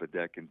into the upper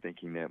deck and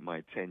thinking that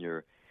my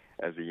tenure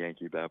as a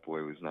Yankee bat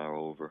boy was now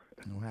over.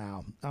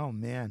 Wow. Oh,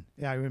 man.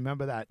 Yeah, I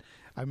remember that.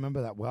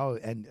 Well.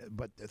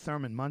 But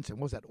Thurman Munson,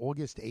 was that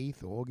August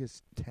 8th or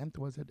August 10th,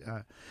 was it?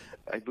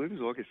 I believe it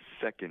was August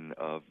 2nd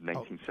of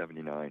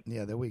 1979.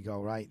 Yeah, there we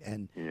go, right.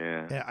 And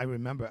yeah, I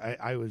remember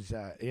I was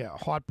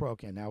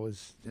heartbroken.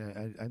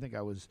 I think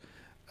I was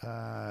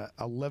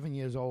 11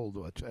 years old.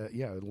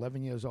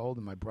 11 years old,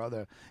 and my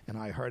brother and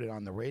I heard it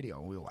on the radio.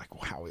 And we were like,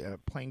 "Wow!"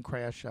 Plane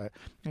crash. And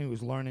he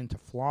was learning to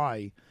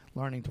fly.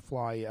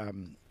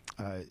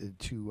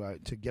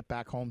 To get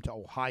back home to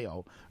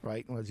Ohio,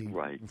 right? Was he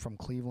from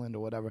Cleveland or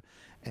whatever?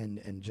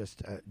 And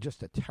just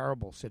a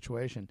terrible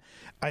situation.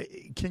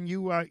 Can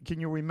you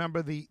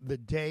remember the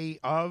day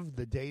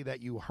that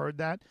you heard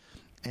that,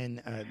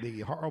 and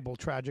the horrible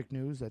tragic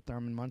news that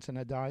Thurman Munson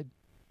had died?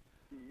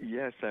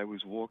 Yes, I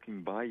was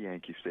walking by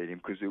Yankee Stadium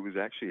because it was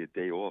actually a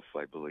day off,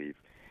 I believe.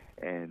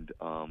 And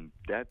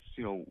that's,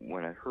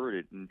 when I heard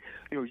it, and,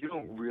 you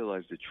don't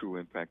realize the true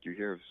impact. You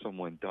hear of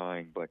someone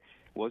dying, but it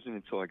wasn't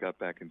until I got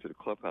back into the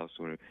clubhouse,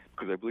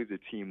 because I believe the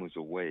team was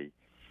away,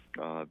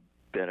 that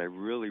I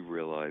really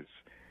realized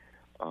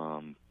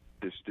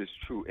this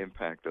true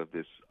impact of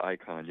this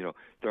icon.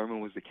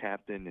 Thurman was the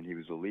captain, and he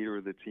was the leader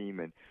of the team,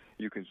 and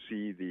you can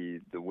see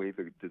the way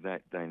the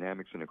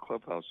dynamics in the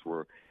clubhouse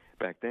were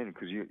back then,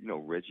 because,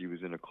 Reggie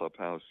was in the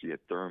clubhouse, you had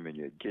Thurman,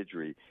 you had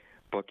Guidry,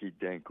 Bucky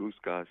Dent, Goose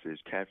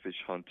Gossage,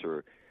 Catfish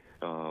Hunter,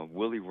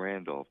 Willie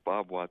Randolph,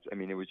 Bob Watts. I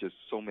mean, there was just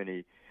so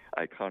many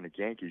iconic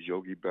Yankees.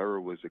 Yogi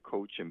Berra was the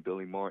coach, and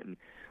Billy Martin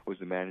was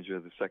the manager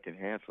of the second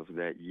half of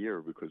that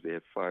year because they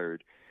had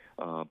fired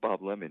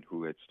Bob Lemon,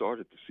 who had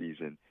started the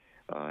season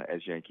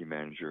as Yankee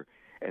manager.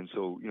 And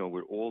so,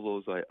 with all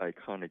those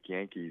iconic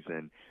Yankees,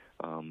 and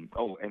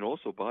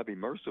also Bobby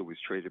Mercer was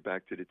traded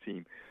back to the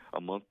team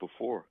a month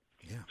before.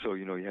 Yeah. So,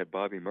 you had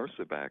Bobby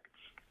Mercer back.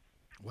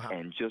 Wow.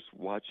 And just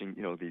watching,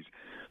 these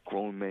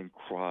grown men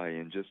cry,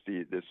 and just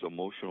this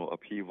emotional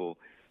upheaval,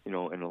 in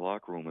the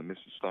locker room. And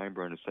Mr.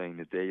 Steinbrenner saying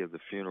the day of the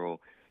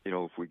funeral,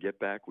 if we get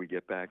back, we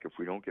get back. If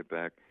we don't get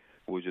back,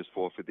 we'll just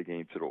forfeit the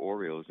game to the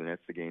Orioles. And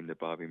that's the game that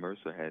Bobby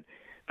Mercer had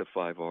the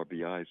 5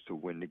 RBIs to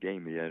win the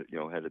game. He had,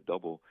 had a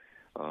double,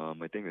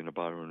 I think, in the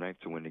bottom of the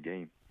ninth to win the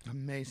game.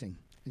 Amazing.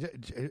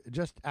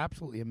 Just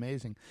absolutely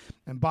amazing.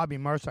 And Bobby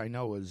Mercer, I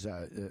know,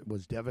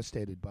 was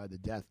devastated by the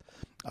death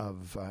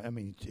of.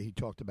 He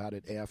talked about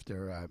it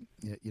after,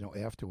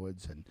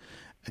 afterwards, and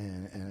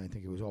I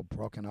think it was all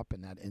broken up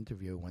in that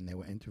interview when they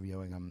were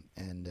interviewing him,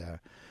 and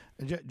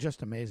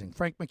just amazing.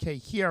 Frank MacKay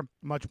here.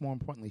 Much more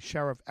importantly,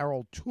 Sheriff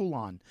Errol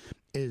Toulon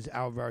is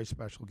our very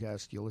special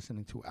guest. You're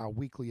listening to our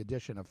weekly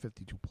edition of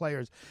 52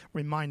 Players,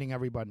 reminding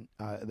everyone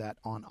that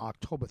on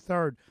October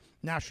 3rd,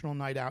 National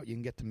Night Out, you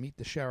can get to meet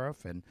the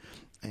sheriff and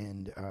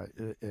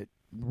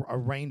a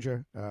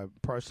ranger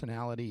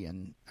personality,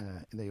 and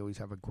they always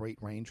have a great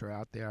ranger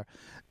out there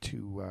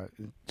to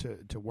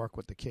work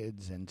with the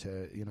kids and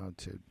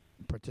to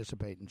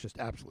participate, and just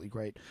absolutely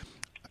great.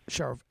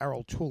 Sheriff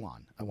Errol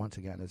Toulon, once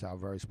again, is our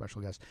very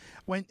special guest.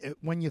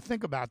 When you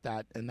think about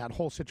that and that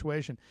whole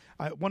situation,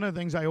 one of the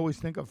things I always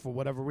think of, for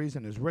whatever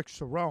reason, is Rick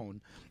Cerrone,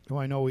 who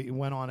I know he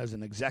went on as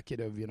an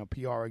executive,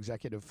 PR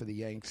executive for the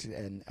Yanks,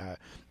 and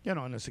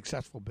and a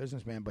successful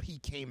businessman. But he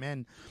came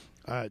in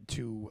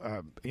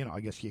to, I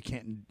guess you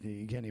can't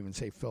even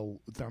say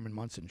fill Thurman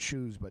Munson's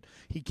shoes, but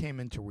he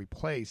came in to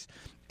replace.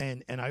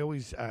 And I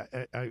always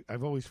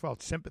I've always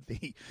felt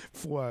sympathy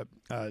for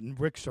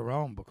Rick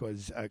Cerrone,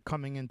 because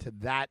coming into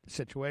that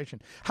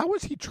situation, how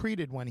was he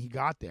treated when he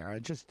got there?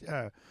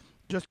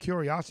 Just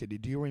curiosity.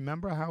 Do you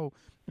remember how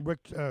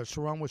Rick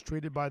Cerrone was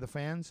treated by the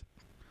fans?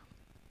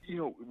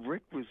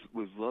 Rick was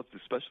loved,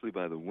 especially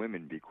by the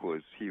women,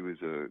 because he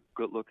was a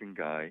good-looking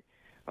guy.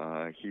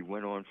 He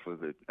went on for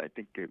I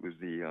think it was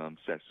the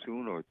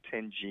Sassoon or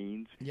 10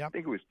 jeans. Yep. I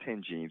think it was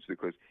 10 jeans,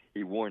 because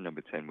he wore number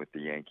 10 with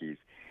the Yankees.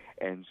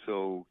 And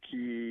so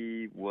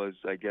he was,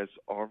 I guess,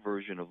 our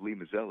version of Lee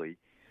Mazzilli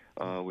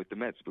with the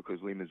Mets,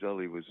 because Lee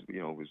Mazzilli was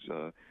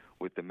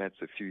with the Mets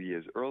a few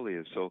years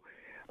earlier. So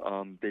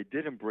they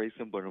did embrace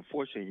him, but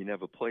unfortunately he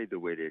never played the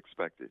way they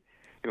expected.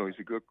 He's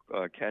a good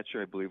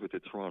catcher, I believe, with the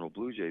Toronto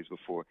Blue Jays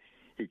before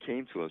he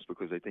came to us,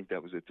 because I think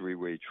that was a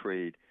 3-way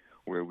trade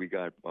where we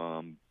got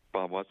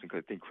Bob Watson,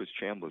 because I think Chris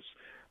Chambliss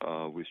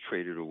was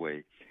traded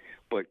away.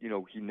 But,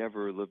 he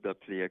never lived up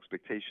to the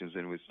expectations,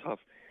 and it was tough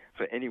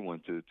for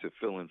anyone to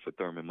fill in for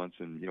Thurman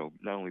Munson,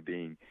 not only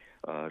being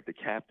the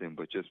captain,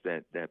 but just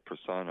that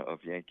persona of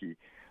Yankee,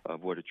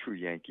 of what a true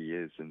Yankee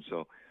is. And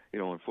so,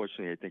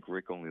 unfortunately, I think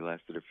Rick only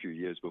lasted a few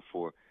years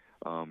before,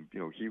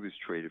 he was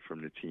traded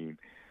from the team.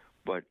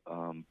 But,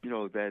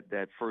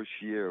 that first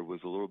year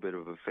was a little bit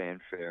of a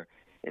fanfare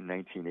in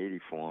 1980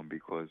 for him,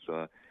 because,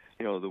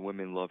 the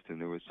women loved him.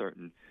 There were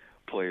certain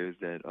players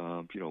that,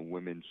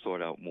 women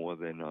sought out more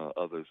than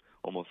others,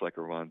 almost like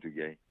a Ron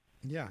Duguay.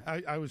 Yeah,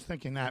 I was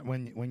thinking that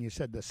when you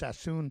said the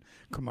Sassoon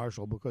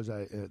commercial, because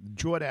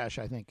Jordache,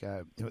 I think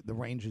the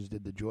Rangers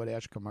did the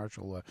Jordache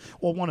commercial,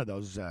 or one of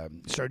those,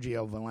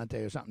 Sergio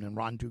Valente or something, and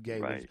Ron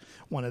Duguay was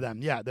one of them.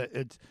 Yeah,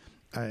 it's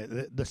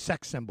the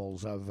sex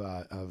symbols of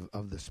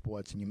the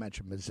sports, and you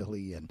mentioned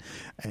Mazzilli and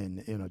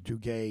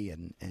Duguay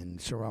and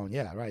Cerrone.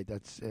 Yeah, right.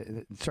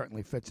 It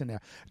certainly fits in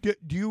there. Do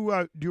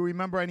you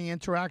remember any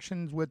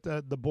interactions with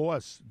the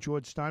boss,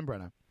 George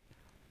Steinbrenner?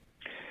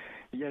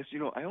 Yes,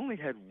 I only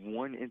had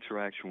one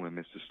interaction when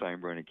Mr.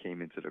 Steinbrenner came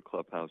into the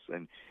clubhouse,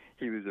 and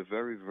he was a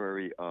very,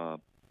 very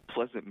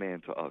pleasant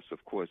man to us.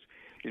 Of course,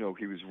 he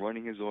was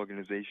running his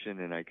organization,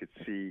 and I could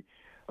see,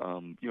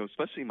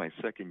 especially my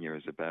second year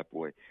as a bat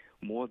boy,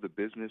 more the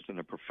business and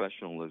the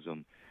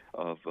professionalism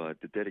of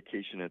the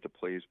dedication that the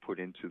players put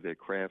into their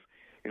craft.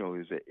 It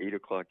was an 8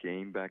 o'clock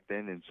game back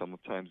then, and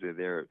sometimes they're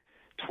there at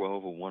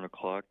 12 or 1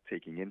 o'clock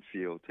taking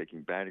infield,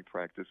 taking batting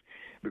practice,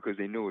 because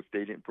they knew if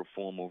they didn't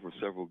perform over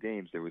several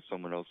games, there was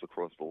someone else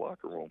across the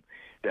locker room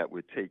that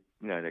would take,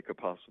 that could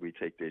possibly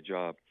take their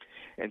job.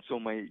 And so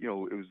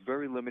it was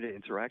very limited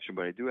interaction,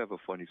 but I do have a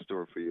funny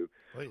story for you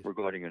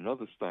regarding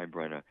another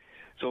Steinbrenner.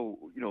 So,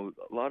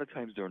 a lot of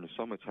times during the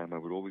summertime, I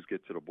would always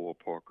get to the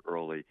ballpark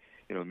early,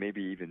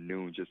 maybe even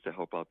noon, just to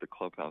help out the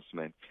clubhouse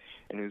men.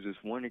 And there was this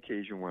one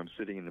occasion where I'm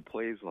sitting in the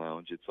players'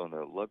 lounge. It's on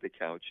a leather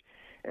couch,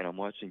 and I'm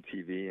watching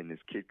TV, and this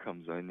kid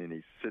comes in, and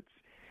he sits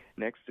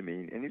next to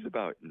me, and he's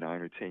about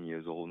 9 or 10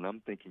 years old, and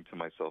I'm thinking to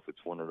myself,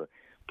 it's one of the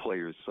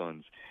players'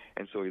 sons.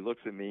 And so he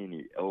looks at me, and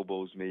he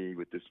elbows me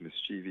with this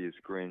mischievous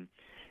grin,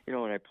 and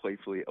I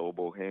playfully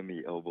elbow him,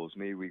 he elbows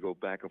me. We go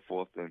back and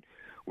forth, and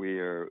we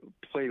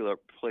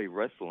play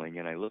wrestling,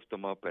 and I lift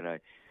him up, and I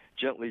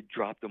gently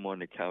dropped him on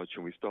the couch,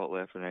 and we start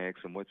laughing. I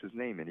asked him, what's his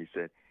name? And he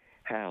said,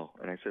 Hal.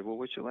 And I said, well,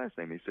 what's your last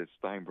name? He said,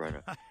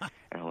 Steinbrenner.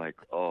 And I'm like,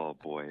 oh,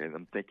 boy. And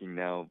I'm thinking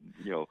now,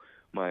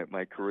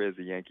 my career as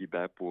a Yankee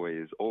bat boy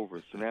is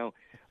over. So now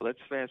let's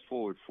fast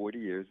forward 40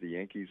 years. The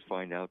Yankees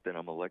find out that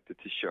I'm elected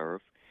to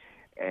sheriff.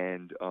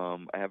 And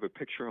I have a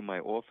picture in my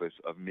office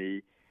of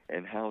me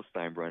and Hal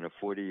Steinbrenner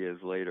 40 years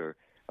later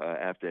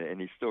after,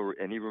 and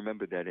he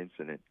remembered that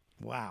incident.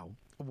 Wow.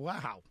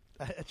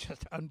 It's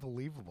just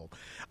unbelievable.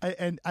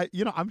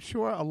 I'm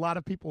sure a lot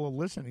of people are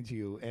listening to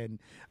you, and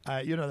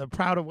they're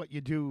proud of what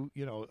you do.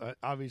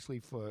 Obviously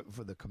for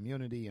the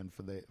community and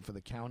for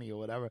the county or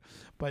whatever.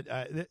 But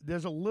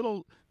there's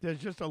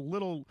just a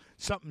little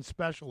something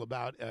special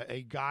about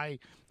a guy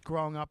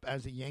growing up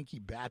as a Yankee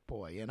bat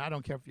boy, and I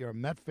don't care if you're a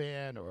Met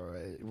fan or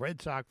a Red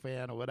Sox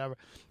fan or whatever.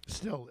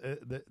 Still,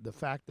 the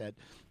fact that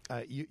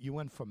you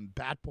went from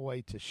bat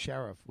boy to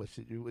sheriff, which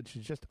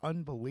is just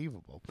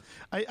unbelievable.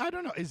 I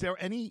don't know. Is there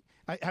any?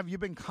 Have you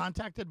been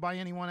contacted by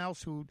anyone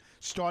else who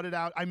started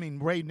out? I mean,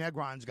 Ray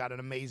Negron's got an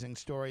amazing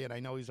story, and I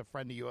know he's a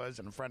friend of yours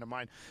and a friend of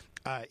mine.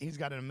 He's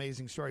got an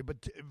amazing story, but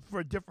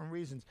for different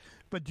reasons.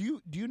 But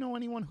do you know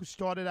anyone who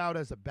started out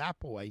as a bat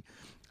boy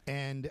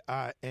and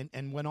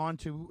went on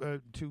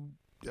to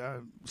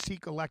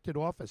seek elected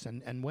office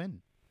and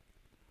win?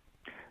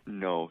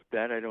 No,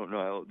 that I don't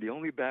know. The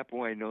only bat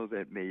boy I know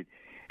that made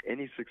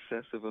any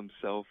success of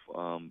himself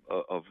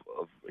of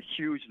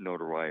huge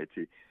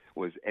notoriety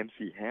was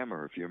MC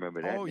Hammer, if you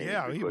remember that name. Oh,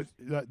 yeah, he was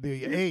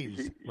the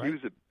A's, right?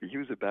 He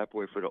was a bat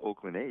boy for the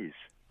Oakland A's.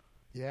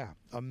 Yeah,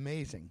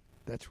 amazing.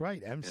 That's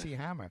right, MC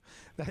Hammer.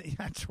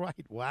 That's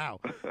right.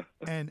 Wow.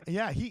 And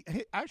yeah, he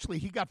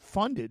got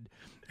funded.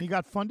 He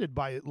got funded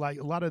by like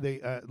a lot of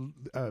the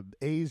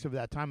A's of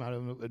that time. I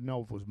don't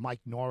know if it was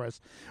Mike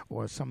Norris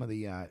or some of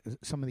the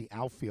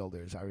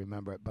outfielders. I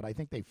remember it, but I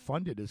think they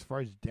funded his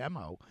first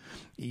demo,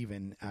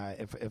 even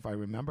if I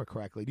remember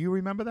correctly. Do you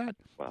remember that?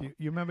 Wow. Do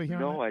you remember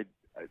hearing that?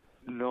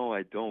 No,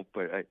 I don't.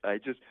 But I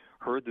just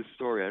heard the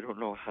story. I don't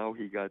know how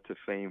he got to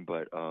fame,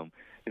 but I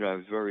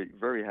was very,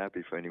 very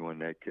happy for anyone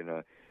that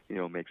can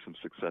make some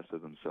success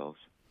of themselves.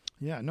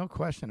 Yeah, no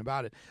question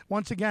about it.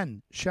 Once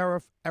again,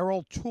 Sheriff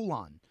Errol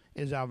Toulon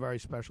is our very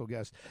special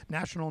guest.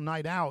 National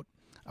Night Out,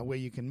 where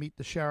you can meet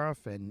the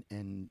sheriff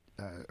and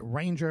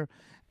ranger,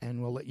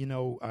 and we'll let you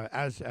know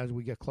as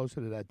we get closer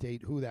to that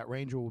date who that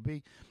ranger will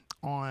be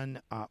on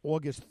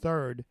August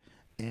 3rd.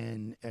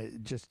 And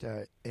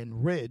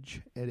in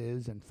Ridge, it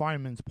is in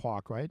Fireman's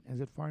Park, right?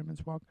 Is it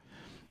Fireman's Park?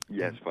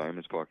 Yes,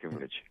 Fireman's Park in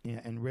Ridge. Yeah,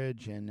 in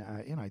Ridge, and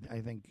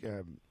I think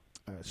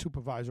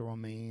Supervisor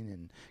Romaine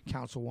and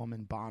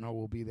Councilwoman Bono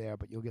will be there,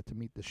 but you'll get to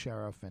meet the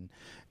sheriff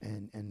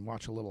and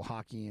watch a little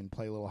hockey and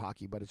play a little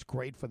hockey. But it's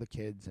great for the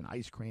kids and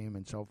ice cream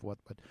and so forth.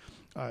 But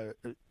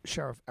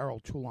Sheriff Errol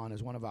Toulon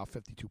is one of our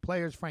 52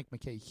 players. Frank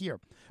MacKay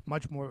here.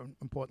 Much more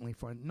importantly,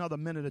 for another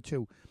minute or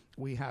two,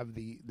 we have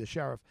the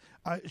sheriff.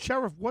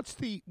 Sheriff, what's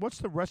the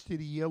rest of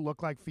the year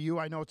look like for you?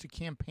 I know it's a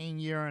campaign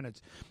year and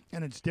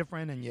it's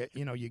different, and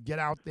you get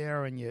out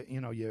there and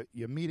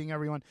you're meeting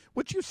everyone,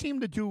 which you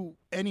seem to do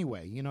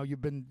anyway.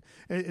 You've been.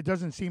 It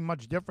doesn't seem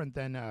much different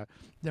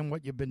than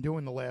what you've been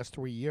doing the last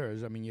 3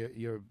 years. I mean,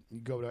 you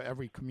go to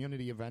every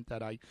community event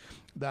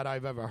that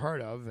I've ever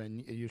heard of,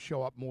 and you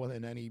show up more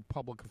than any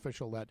public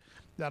official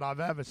that I've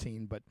ever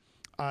seen. But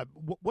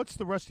what's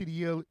the rest of the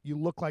year you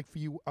look like for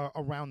you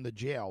around the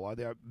jail? Are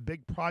there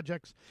big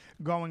projects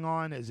going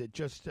on? Is it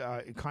just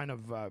kind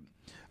of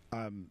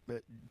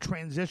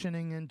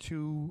transitioning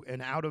into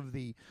and out of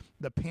the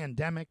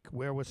pandemic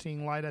where we're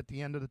seeing light at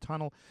the end of the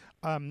tunnel?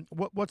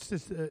 What's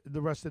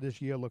the rest of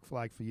this year look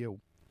like for you?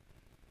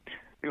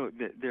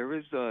 There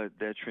is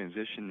that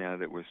transition now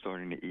that we're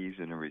starting to ease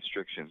in the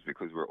restrictions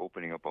because we're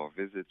opening up our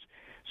visits.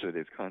 So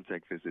there's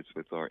contact visits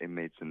with our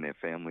inmates and their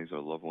families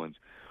or loved ones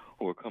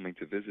who are coming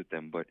to visit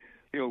them. But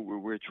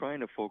we're trying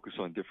to focus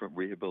on different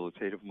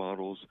rehabilitative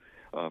models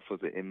for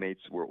the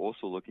inmates. We're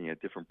also looking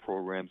at different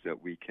programs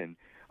that we can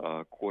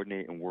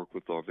coordinate and work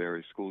with our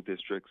various school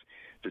districts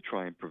to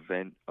try and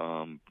prevent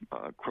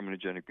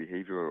criminogenic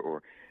behavior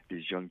or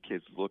these young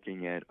kids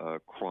looking at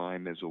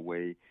crime as a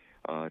way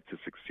to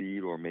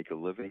succeed or make a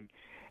living.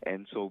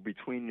 And so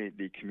between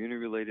the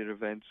community-related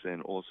events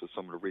and also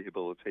some of the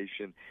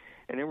rehabilitation,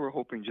 and then we're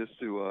hoping just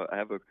to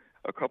have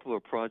a couple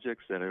of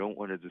projects that I don't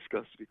want to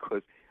discuss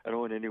because I don't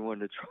want anyone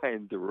to try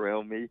and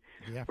derail me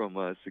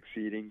from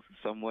succeeding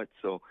somewhat.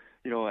 So,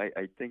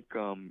 I think,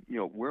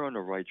 we're on the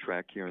right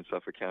track here in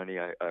Suffolk County.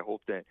 I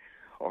hope that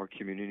our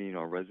community and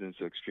our residents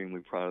are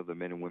extremely proud of the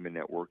men and women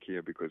that work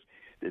here because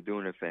they're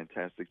doing a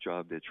fantastic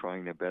job. They're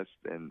trying their best,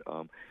 and,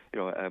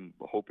 I'm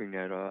hoping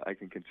that I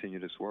can continue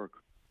this work.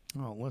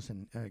 Oh,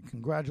 listen,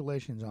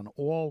 congratulations on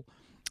all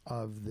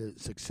of the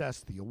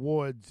success, the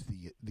awards,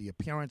 the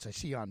appearance. I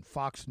see on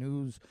Fox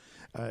News,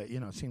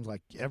 it seems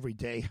like every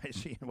day I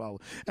see,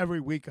 every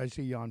week I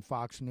see you on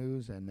Fox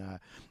News and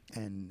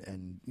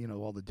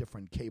all the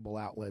different cable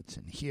outlets,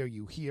 and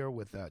you here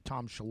with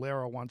Tom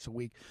Shalera once a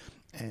week,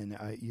 and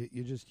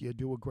you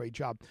do a great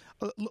job.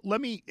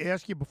 Let me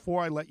ask you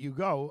before I let you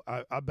go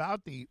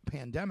about the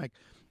pandemic.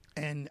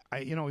 And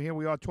here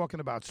we are talking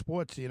about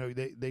sports.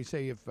 They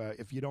say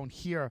if you don't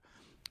hear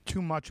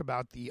too much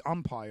about the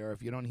umpire,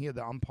 if you don't hear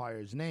the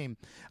umpire's name,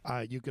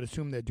 you could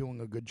assume they're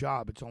doing a good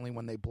job. It's only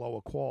when they blow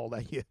a call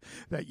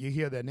that you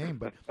hear their name.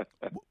 But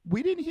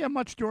we didn't hear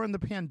much during the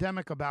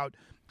pandemic about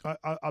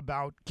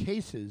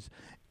cases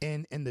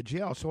in the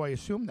jail. So I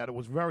assume that it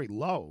was very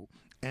low.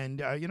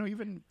 And,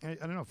 even, I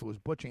don't know if it was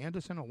Butch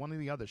Anderson or one of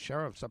the other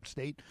sheriffs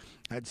upstate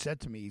had said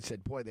to me, he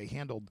said, boy, they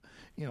handled,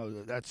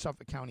 that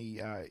Suffolk County,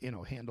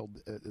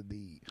 handled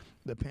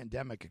the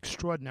pandemic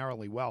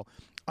extraordinarily well.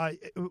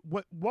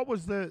 What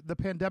was the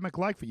pandemic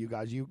like for you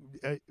guys? You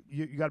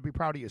got to be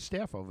proud of your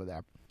staff over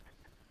there.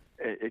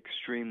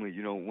 Extremely.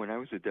 When I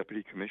was a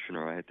deputy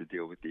commissioner, I had to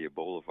deal with the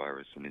Ebola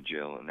virus in the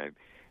jail, and I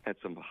had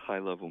some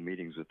high-level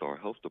meetings with our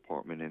health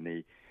department, and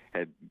they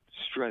had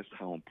stressed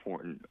how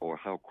important or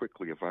how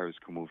quickly a virus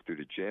can move through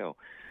the jail.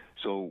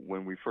 So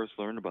when we first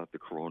learned about the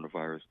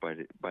coronavirus,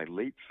 by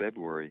late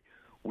February,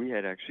 we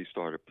had actually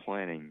started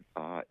planning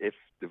if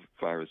the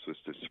virus was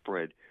to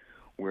spread,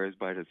 whereas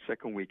by the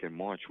second week in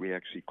March, we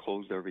actually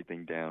closed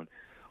everything down.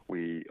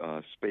 We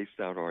spaced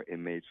out our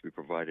inmates. We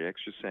provided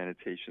extra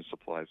sanitation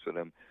supplies for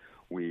them.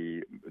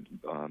 We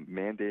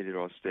mandated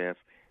our staff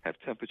have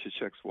temperature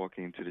checks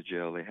walking into the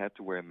jail. They had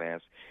to wear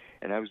masks.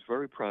 And I was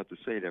very proud to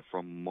say that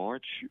from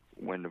March,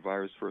 when the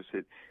virus first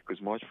hit,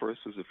 because March 1st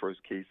was the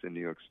first case in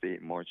New York State,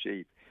 and March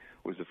 8th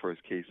was the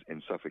first case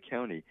in Suffolk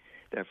County,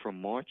 that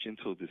from March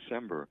until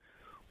December,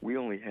 we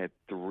only had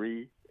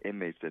 3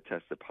 inmates that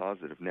tested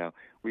positive. Now,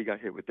 we got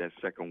hit with that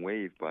second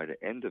wave by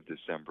the end of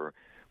December,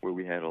 where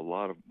we had a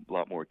lot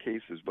more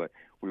cases, but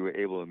we were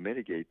able to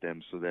mitigate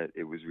them so that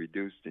it was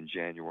reduced in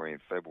January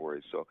and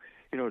February. So,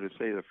 to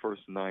say the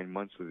first 9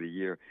 months of the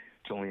year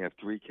to only have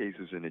 3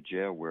 cases in a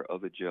jail where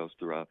other jails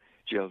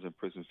and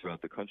prisons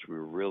throughout the country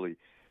were really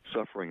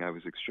suffering, I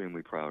was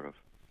extremely proud of.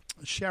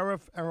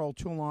 Sheriff Errol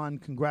Toulon,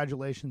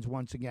 congratulations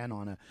once again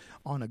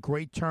on a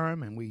great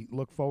term, and we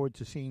look forward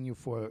to seeing you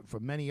for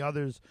many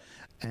others,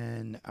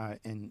 and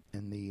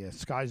the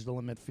sky's the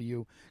limit for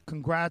you.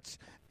 Congrats,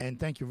 and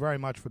thank you very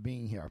much for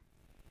being here.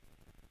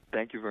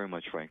 Thank you very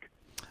much, Frank.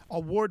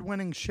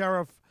 Award-winning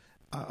sheriff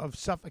of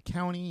Suffolk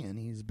County, and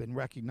he's been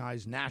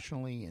recognized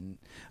nationally. And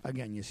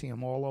again, you see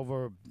him all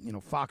over,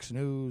 Fox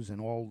News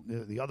and all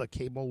the other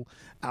cable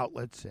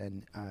outlets.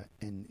 And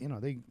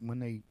when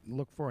they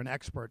look for an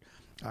expert,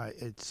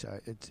 it's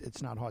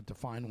not hard to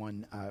find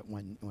one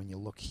when you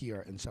look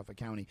here in Suffolk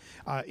County.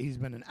 He's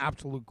been an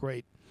absolute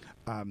great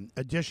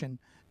addition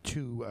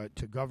to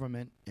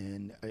government,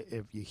 and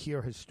if you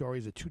hear his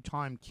stories, a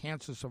 2-time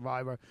cancer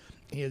survivor,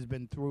 he has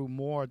been through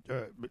more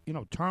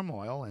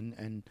turmoil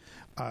and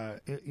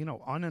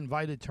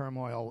uninvited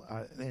turmoil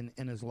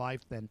in his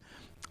life than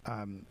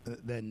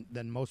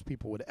most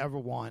people would ever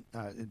want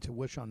to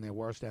wish on their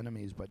worst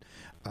enemies. But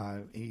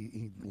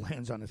he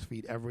lands on his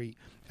feet every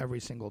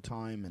single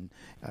time, and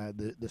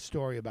the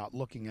story about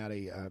looking at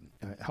a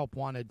help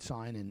wanted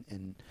sign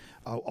in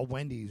a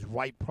Wendy's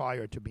right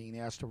prior to being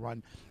asked to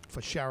run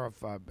for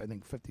sheriff, I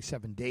think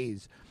 57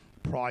 days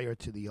prior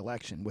to the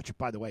election, which,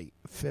 by the way,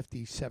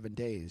 57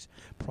 days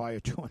prior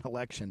to an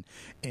election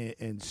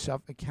in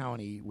Suffolk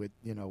County with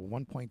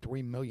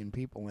 1.3 million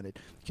people in it.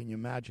 Can you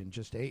imagine?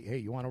 Just hey,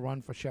 you want to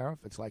run for sheriff?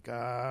 It's like all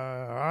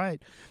right,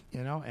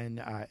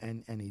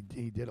 and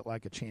he did it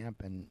like a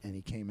champ, and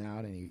he came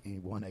out and he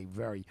won a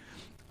very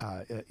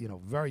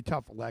very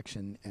tough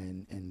election,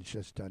 and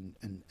just done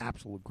an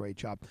absolute great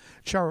job.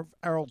 Sheriff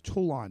Errol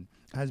Toulon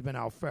has been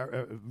our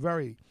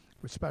very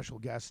special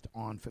guest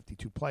on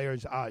 52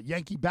 Players.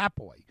 Yankee Bat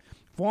Boy,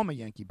 former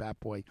Yankee Bat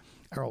Boy,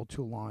 Errol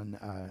Toulon.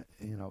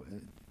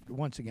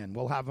 Once again,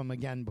 we'll have him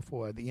again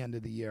before the end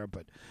of the year.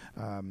 But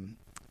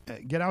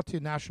get out to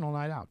National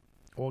Night Out.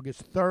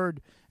 August 3rd,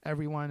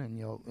 everyone, and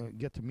you'll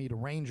get to meet a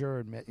ranger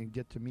and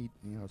get to meet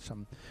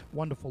some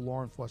wonderful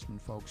law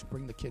enforcement folks.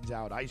 Bring the kids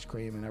out, ice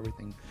cream and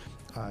everything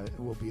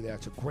will be there.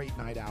 It's a great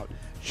night out.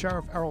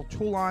 Sheriff Errol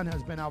Toulon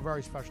has been our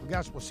very special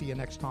guest. We'll see you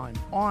next time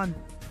on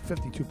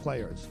 52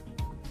 Players.